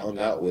that I had hung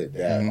out with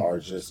that are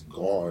just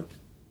gone.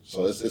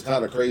 So it's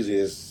kind of crazy.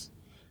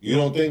 You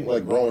don't think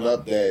like growing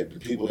up that the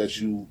people that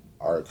you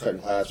are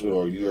cutting class with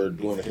or you're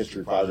doing a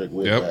history project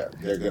with that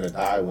they're gonna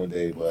die one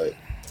day, but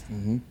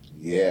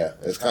yeah,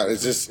 it's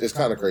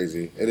kind of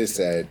crazy. It is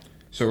sad.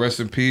 So rest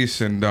in peace,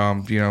 and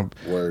you know,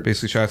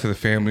 basically shout out to the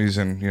families,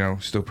 and you know,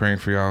 still praying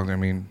for y'all. I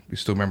mean, we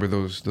still remember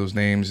those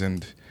names,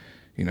 and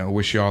you know,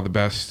 wish you all the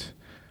best.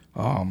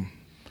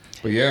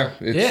 But yeah,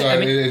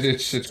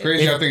 it's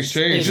crazy how things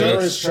change.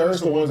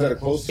 Cherish the ones that are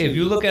close to you. If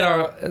you look at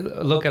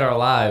our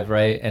live,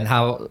 right, and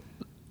how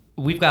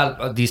we've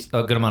got a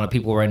good amount of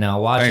people right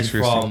now watching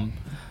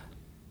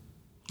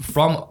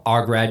from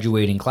our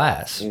graduating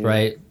class,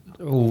 right,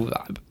 who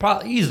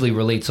probably easily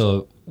relate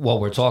to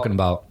what we're talking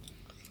about.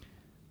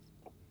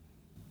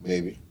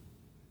 Maybe.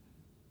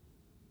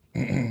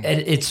 And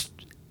it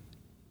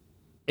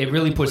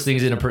really puts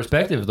things into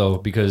perspective, though,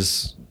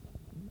 because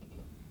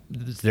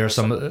there are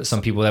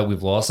some people that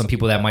we've lost, some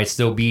people that might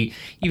still be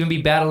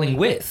battling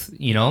with,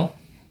 you know.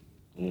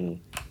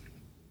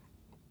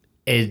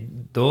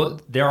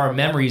 There are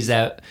memories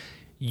that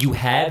you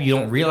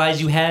don't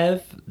realize you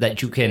have,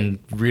 that you can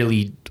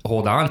really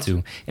hold on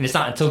to, and it's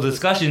not until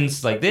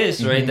discussions like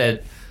this, right,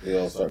 that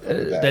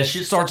that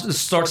shit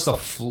starts to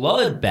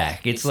flood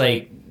back. It's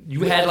like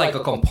you had like a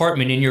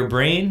compartment in your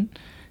brain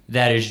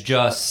that is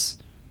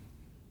just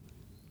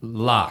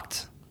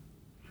locked.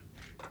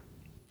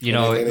 You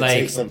know, and it like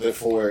takes something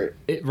for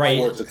it, right?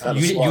 For it to kind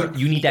of spark.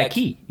 You need that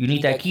key. You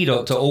need that key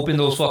to open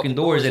those fucking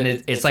doors, and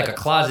it's like a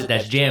closet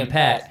that's jam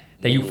packed.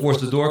 That you force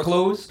the door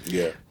closed.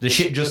 Yeah, the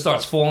shit just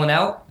starts falling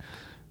out.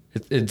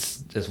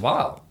 It's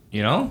wild,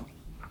 you know.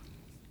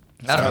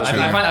 I don't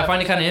know. I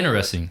find it kind of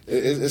interesting.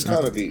 It's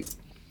kind of deep.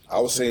 I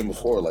was saying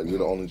before, like we're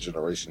the only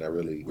generation that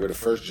we're the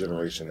first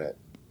generation that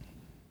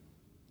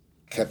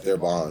kept their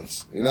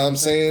bonds. You know what I'm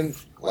saying?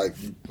 Like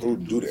through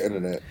the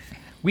internet.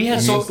 We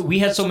had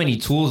so many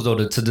tools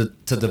though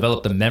to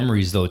develop the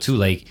memories though too.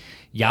 Like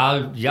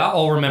y'all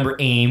all remember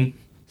AIM,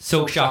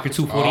 Silk Shocker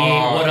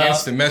 248. What up?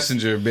 Instant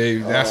Messenger,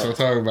 baby. That's what I'm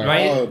talking about.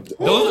 Right?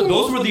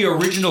 Those were the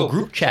original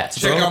group chats.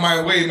 Bro. Check out my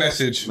away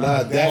message.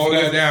 Nah, hold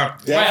that down.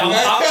 Right,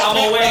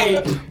 I'm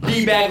away.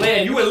 Be back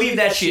later. You would leave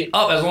that shit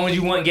up as long as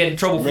you wouldn't get in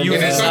trouble for you.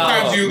 And then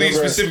sometimes you leave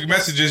specific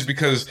messages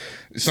because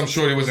some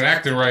shorty wasn't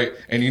acting right,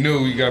 and you knew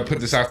you gotta put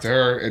this out to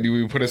her, and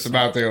you put this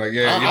about there like,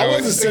 yeah,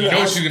 you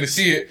know she's gonna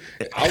see it.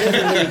 I wasn't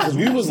really, because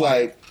we was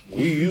like,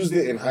 we used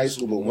it in high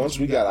school, but once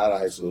we got out of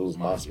high school, it was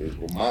monsters.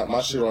 But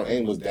my shit on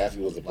AIM was Daffy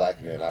was a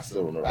black man. I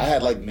still remember. I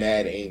had like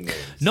mad AIM names.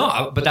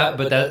 No, but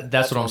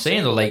that's what I'm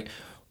saying though. Like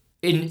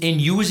in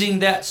using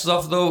that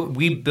stuff though,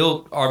 we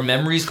built our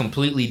memories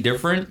completely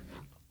different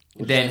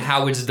than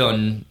how it's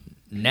done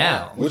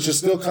now. Which is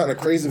still kind of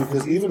crazy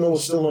because even though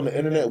it's still on the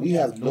internet, we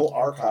have no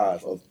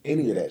archive of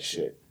any of that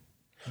shit.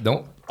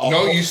 Don't.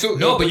 No, you still.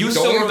 No, but you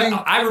still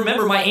remember. I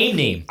remember my AIM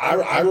name. I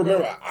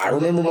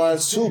remember mine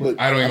too. But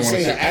I don't even want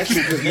to say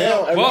actually because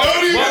now. What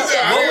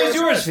was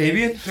yours,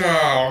 Fabian?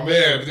 Oh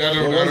man, I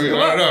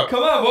don't know.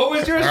 Come on, what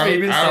was yours,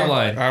 Fabian? Stop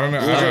lying. I don't know.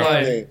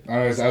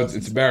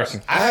 It's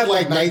embarrassing. I had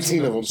like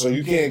 19 of them, so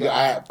you can't.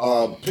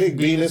 Pig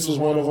Venus was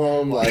one of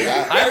them. Like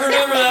I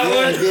remember that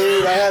one.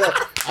 Dude,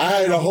 I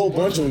had a whole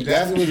bunch of them.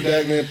 Daffy was the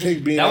Batman.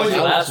 Pig Venus. That was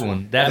your last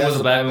one. That was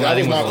the Batman. I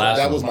think was the last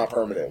one. That was my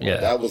permanent one. Yeah.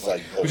 That was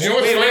like. But you know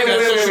what's funny? That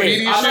social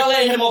media I'm not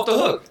letting him off the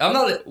hook. I'm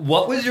not.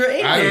 What was your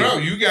AIM? I don't know.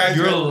 You guys.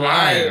 You're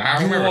lying.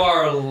 You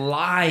are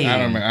lying. I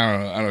don't know. I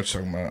don't know what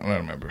you're talking about. I don't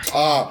remember.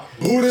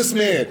 Buddhist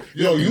man.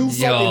 Yo, you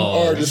fucking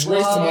are a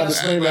disgrace to my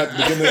disclaimer at the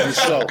beginning of the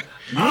show.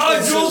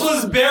 Jules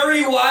was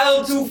Barry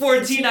Wild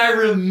 214. I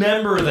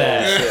remember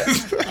that.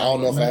 I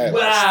don't know if I had.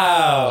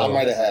 Wow. I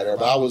might have had her,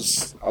 but I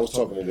was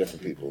talking to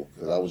different people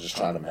because I was just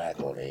trying to mac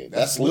on AIM.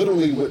 That's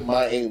literally what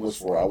my AIM was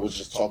for. I was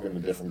just talking to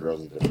different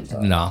girls at different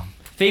times. No,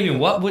 Fabian,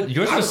 what would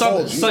yours was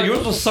something? So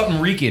yours was something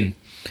Rican.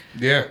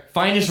 Yeah.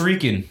 Finest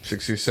Rican.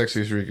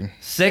 Sexiest Rican.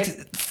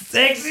 Sexiest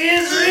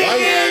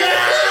Rican.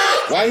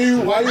 Why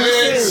you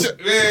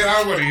ashamed? Man,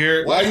 I want to hear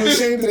it. Why you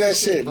ashamed of that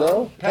shit,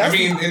 bro? I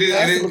mean, it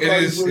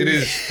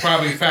is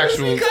probably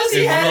factual because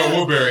in Monroe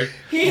Woodbury.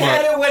 He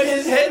had it when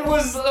his head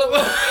was.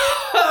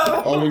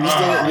 When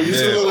you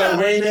still look like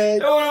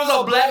Rainhead? Oh, it was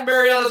a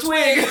blackberry on a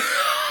twig.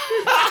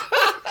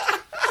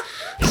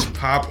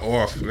 Pop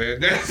off, man.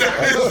 This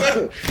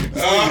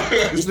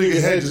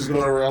nigga head just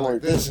going around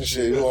like this and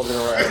shit. You walking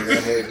around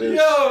with that head.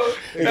 Yo,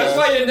 that's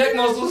why your neck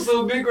muscle's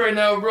so big right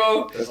now,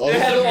 bro. They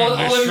had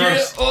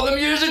all them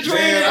years of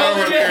training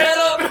holding your head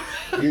up.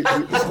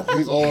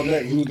 He's all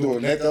neck. He was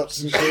doing neck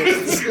ups and shit.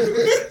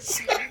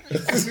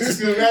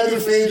 Imagine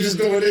Fame just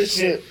doing this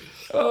shit.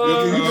 You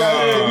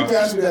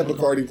pass me that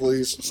Bacardi,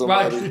 please.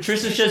 Right,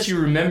 Tristan says you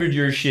remembered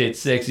your shit,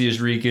 Sexiest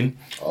Rican.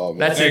 Oh,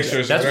 man. That's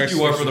what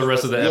you are for the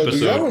rest of the episode.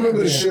 Do y'all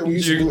remember the shit we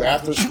used to do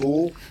after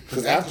school?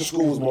 Because after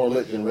school was more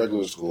lit than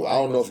regular school. I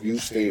don't know if you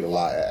stayed a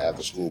lot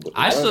after school, but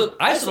I stood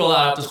a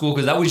lot after school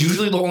because that was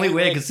usually the only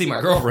way I could see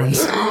my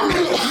girlfriends. Or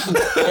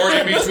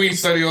in between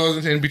study halls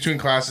and in between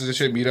classes and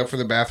shit, meet up for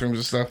the bathrooms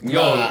and stuff. Yo,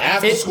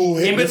 after school,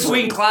 in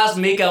between class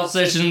makeout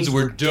sessions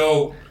were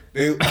dope.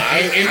 In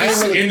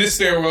the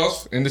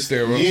stairwells.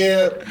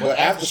 Yeah, but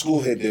after school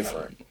hit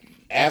different.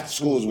 After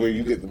school is where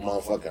you get the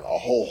motherfucking a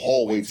whole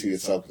hallway to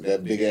yourself.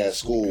 That big ass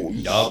school,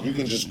 you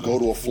can just go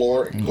to a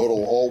floor and go to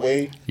a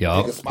hallway. Take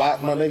a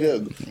spot, my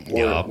nigga.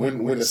 Or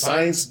when the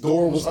science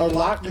door was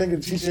unlocked, nigga,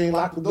 the teacher ain't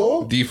locked the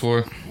door.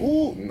 D4.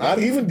 Ooh, not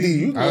even D.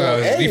 You go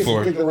D4. if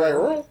you pick the right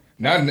room.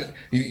 Now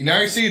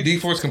you see a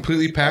D4 is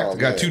completely packed.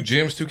 Got 2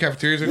 gyms, 2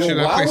 cafeterias and shit.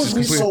 That why place was is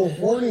we complete. so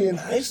horny in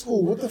high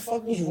school? What the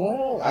fuck was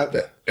wrong?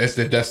 That's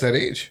that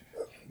age.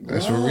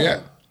 That's where we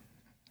at.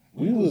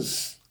 We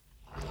was.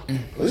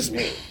 Listen,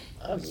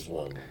 I just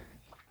want to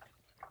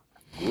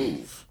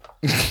groove.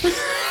 You know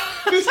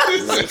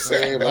what I'm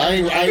saying? But I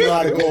ain't know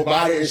how to go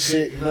about it and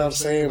shit. You know what I'm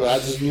saying? But I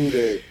just knew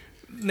that.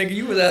 Nigga,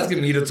 you was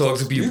asking me to talk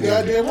to people. You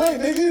goddamn right,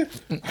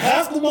 nigga.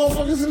 Half the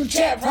motherfuckers in the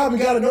chat probably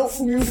got a note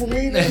from you for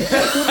me.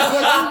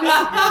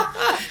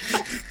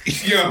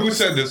 Yo, who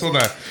said this? Hold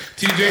on.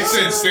 TJ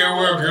said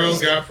stairwell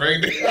girls got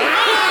pregnant.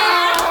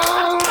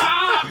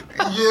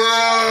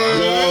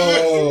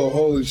 Yo,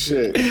 holy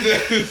shit.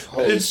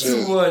 It's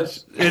too much.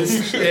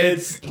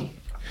 It's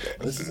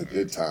This is a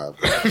good time.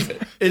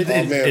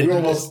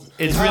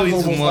 it's really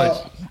too much.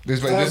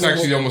 This is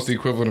actually almost the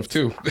equivalent of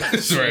 2.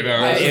 This right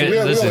now.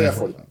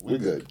 We're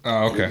good.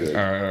 Oh, okay. Good.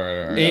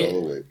 All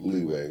right.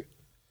 Leeway.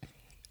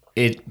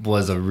 It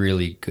was a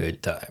really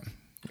good time.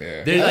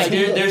 Yeah.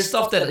 There's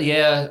stuff that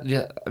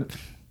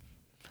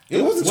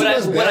It wasn't too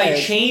much would I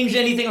change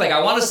anything? Like,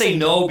 I want to say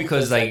no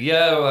because, like,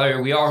 yeah,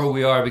 we are who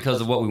we are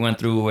because of what we went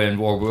through and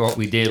or what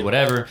we did,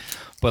 whatever.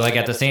 But, like,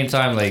 at the same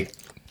time, like,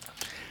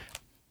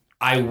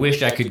 I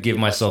wish I could give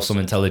myself some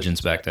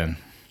intelligence back then.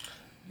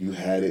 You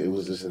had it. It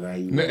was just an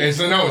IU. It's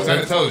not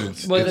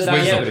intelligence. Well, it's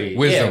wisdom.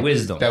 Wisdom. Yeah,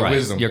 wisdom. That right.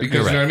 wisdom. Because you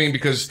know what I mean?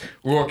 Because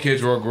we're all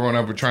kids, we're all growing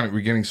up, we're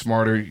getting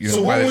smarter, you know,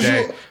 So by the what was day.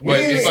 your- But when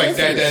it's you like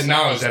get that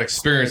knowledge, that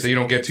experience that you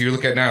don't get to. You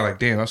look at now like,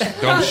 damn, that's some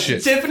dumb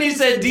shit. Tiffany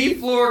said D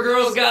floor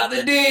girls got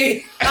the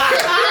D.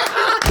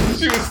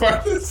 She was part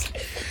of this.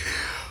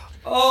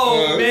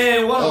 Oh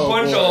man, what a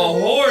bunch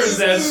of whores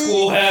that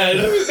school had.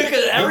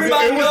 Because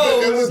everybody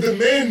knows. It was the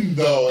men,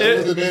 though. It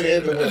was the men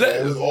and the women.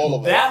 It was all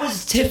of them. That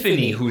was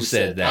Tiffany who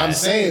said that. I'm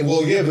saying,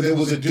 well, yeah, but there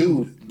was a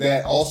dude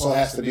that also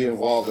has to be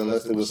involved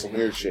unless there was some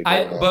weird shit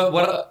going on.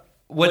 But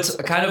what's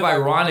kind of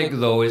ironic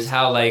though is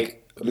how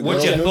like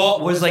what you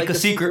thought was like a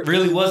secret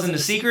really wasn't a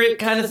secret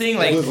kind of thing.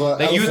 Like, it was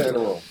like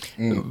you,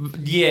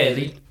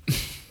 yeah.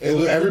 It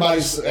was,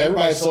 everybody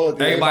saw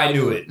it. Everybody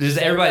knew it. There's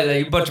everybody,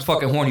 like, a bunch of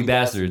fucking horny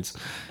bastards.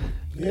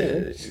 Yeah,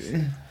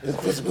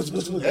 it was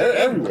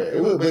everywhere.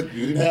 It was, but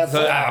you didn't have.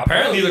 So,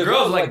 apparently, the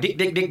girls like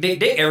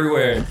dick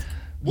everywhere.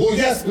 Well,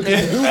 yes,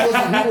 because the dude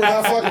wasn't. We were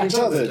not fucking each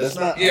other. That's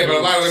not. Yeah, but a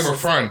lot of them were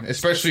fun,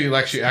 especially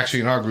actually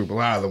in our group. A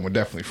lot of them were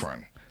definitely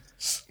fun.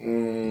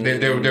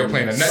 They were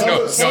playing. There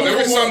were some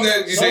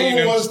that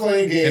you was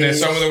playing games, and then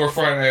some of them were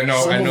fun. And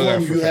I know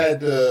that for you had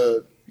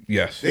the.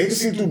 Yes. They could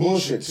see through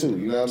bullshit too,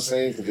 you know what I'm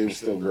saying? Because they were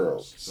still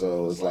girls.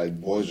 So it's like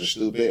boys are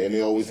stupid, and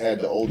they always had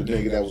the older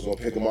nigga that was gonna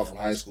pick them up from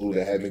high school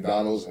that had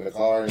McDonald's in the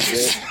car and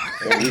shit.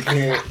 And we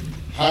can't.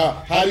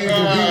 How do you compete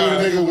with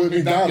a nigga with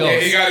McDonald's? Yeah,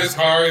 he got his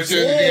car and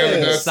shit.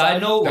 Yeah.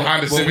 Side note: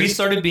 when Civic. we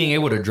started being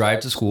able to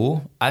drive to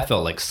school, I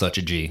felt like such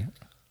a G.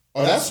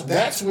 Oh,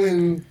 that's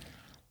when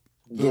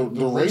the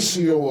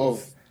ratio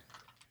of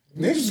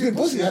niggas get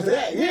pussy after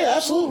that. Yeah,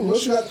 absolutely.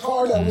 Once you got the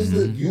car, that was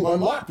you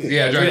unlocked it.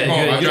 Yeah, I drive you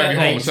home. I drive you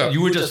home. What's up?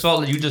 You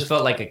just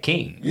felt like a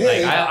king. Yeah,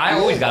 like, I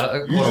always got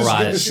a You just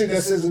ride. get the shit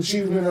that says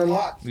achievement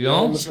unlocked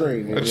on the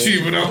screen.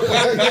 Achievement unlocked.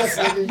 Yes,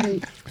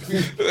 nigga,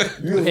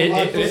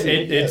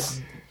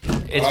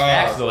 It's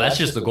facts though. That's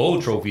just the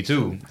gold trophy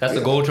too. That's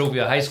the gold trophy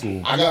of high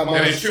school. I got my.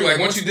 And it's true. Like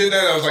once you did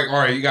that, I was like, all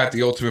right, you got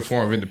the ultimate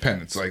form of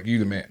independence. Like you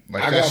the man.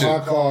 Like I got my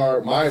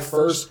car, my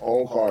first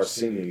own car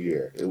senior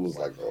year. It was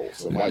like, oh,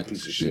 so my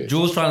piece of shit.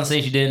 Jules trying to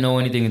say she didn't know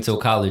anything until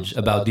college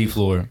about D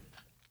floor.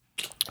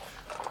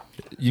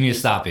 You need to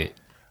stop it.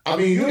 I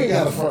mean, you ain't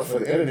got a front for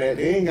the internet.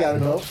 They ain't got to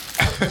know.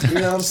 You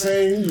know what I'm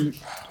saying?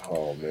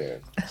 Oh man.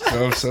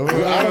 So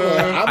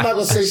I'm not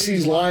gonna say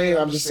she's lying.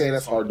 I'm just saying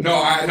that's hard to do.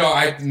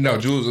 No,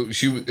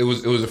 Jules. It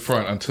was a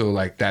front until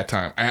like that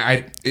time.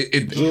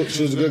 Jules,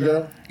 she was a good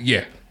girl.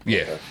 Yeah.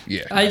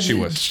 She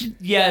was.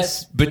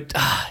 Yes, but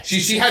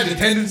She had the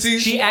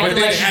tendencies. she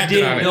acted like she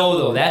didn't know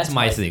though. That's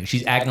my thing.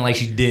 She's acting like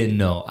she didn't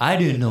know. I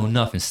didn't know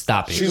nothing.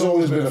 Stop it. She's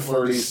always been a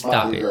flirty,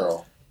 smiley it.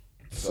 girl.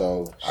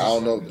 So I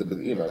don't know. That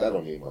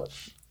don't mean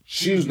much.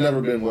 She's never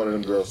been one of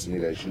them girls to me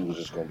that she was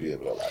just gonna be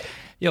able to like.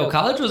 Yo,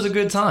 college was a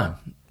good time.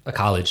 A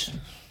college.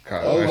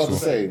 I was about to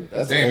say.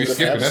 Damn, you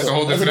skipping. That's a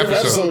whole different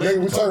episode.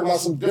 We're talking about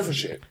some different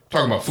shit.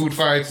 Talking about food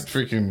fights,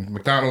 freaking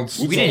McDonald's.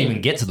 We didn't even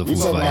get to the food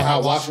We talking fight. about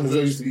how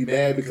Washingtonville used to be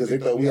mad because they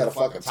thought we had a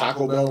fucking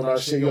Taco Bell in our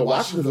shit. Yo,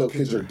 Washingtonville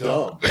kids are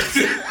dumb.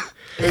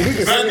 And we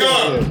can say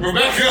that shit.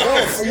 Rebecca.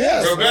 Oh,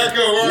 yes. Rebecca,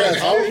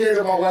 yes, I don't care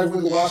that my wife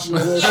went to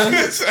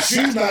Washingtonville.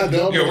 She's not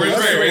dumb. Yo, where's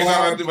Ray? Ray's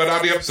not on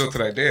the episode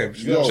tonight. Damn.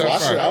 Yo,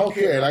 Washington, I don't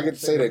care. And I get to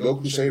say that. Go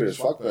Crusaders.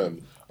 Fuck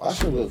them.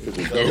 Washingtonville kids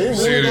are dumb. They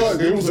really thought,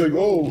 they was like,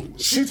 oh,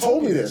 she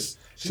told me this.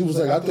 She was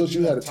like, I thought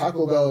you had a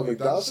Taco Bell at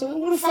McDonald's. I said,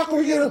 where the fuck are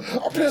we getting?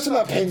 Our parents are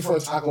not paying for a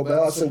Taco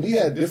Bell. I said, we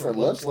had different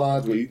lunch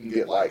lines where you can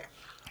get like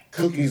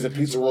cookies and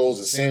pizza rolls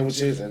and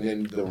sandwiches and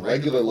then the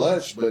regular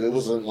lunch, but it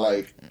wasn't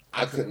like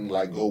I couldn't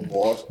like go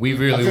boss. We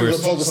really were.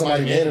 Talk to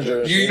somebody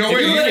manager. You know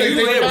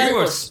what? We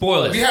were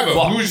spoiled. We have a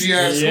bougie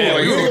ass school.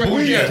 Like, you know,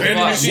 bougie ass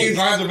vending machines,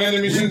 lines of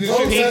vending machines.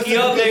 Pinky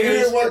up,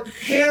 niggas.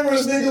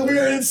 Cameras, nigga. We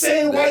were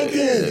insane white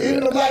kids.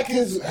 Even the black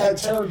kids had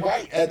turned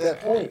white at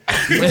that point.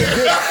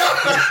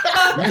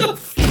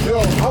 Yo,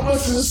 how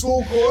much does the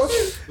school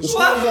cost? The school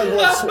was like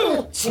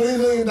what, $20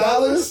 million?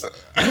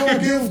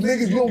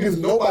 You don't give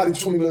nobody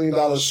 $20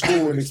 million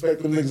school and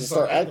expect them niggas to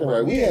start acting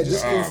right. We had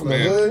just came from the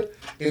hood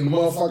in the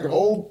motherfucking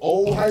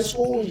old high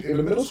school, in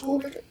the middle school,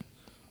 nigga.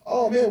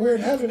 Oh man, we're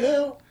in heaven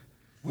now.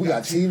 We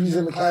got TVs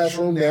in the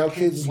classroom now.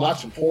 Kids is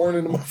watching porn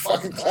in the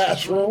motherfucking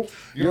classroom.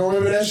 You don't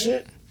remember that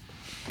shit?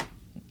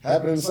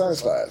 Happened in the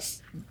science class.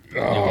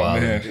 Oh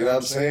man, you know what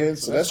I'm saying?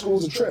 So that school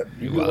was a trip.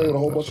 You learned a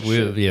whole bunch of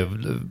shit. Yeah,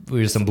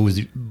 we were some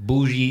bougie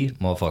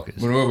motherfuckers.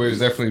 But it was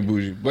definitely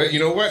bougie. But you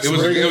know what? It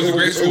was a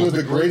great school. It was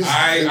the greatest.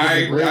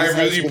 I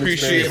really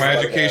appreciate my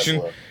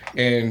education,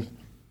 and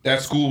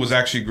that school was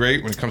actually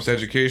great when it comes to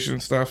education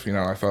and stuff. You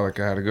know, I felt like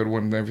I had a good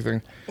one and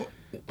everything.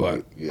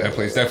 But that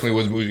place definitely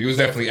was bougie. It was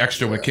definitely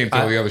extra when it came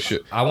to all the other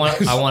shit. I want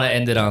to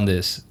end it on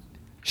this.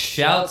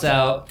 Shouts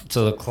out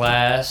to the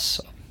class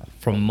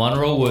from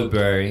Monroe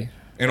Woodbury.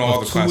 In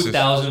all the classes.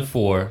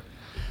 2004.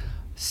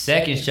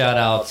 Second shout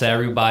out to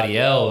everybody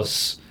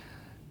else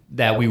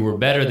that we were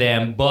better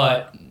than,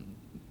 but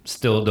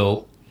still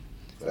dope.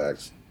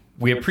 Facts.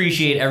 We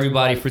appreciate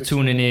everybody for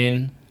tuning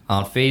in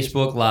on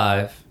Facebook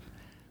Live.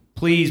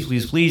 Please,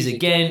 please, please,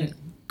 again,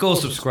 go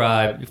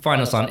subscribe. You find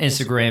us on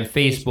Instagram,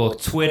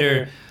 Facebook,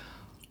 Twitter,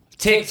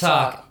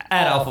 TikTok,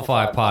 at Alpha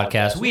 5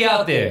 Podcast. We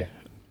out there,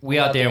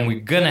 and we're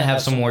going to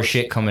have some more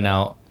shit coming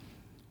out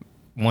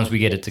once we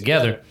get it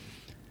together.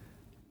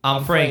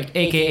 I'm Frank,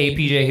 a.k.a.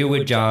 PJ, here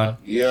with John.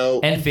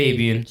 Yo. And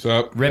Fabian. What's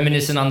up?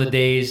 Reminiscing on the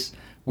days.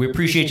 We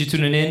appreciate you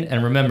tuning in.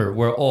 And remember,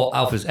 we're all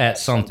alphas at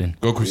something.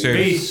 Go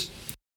Crusaders. Peace.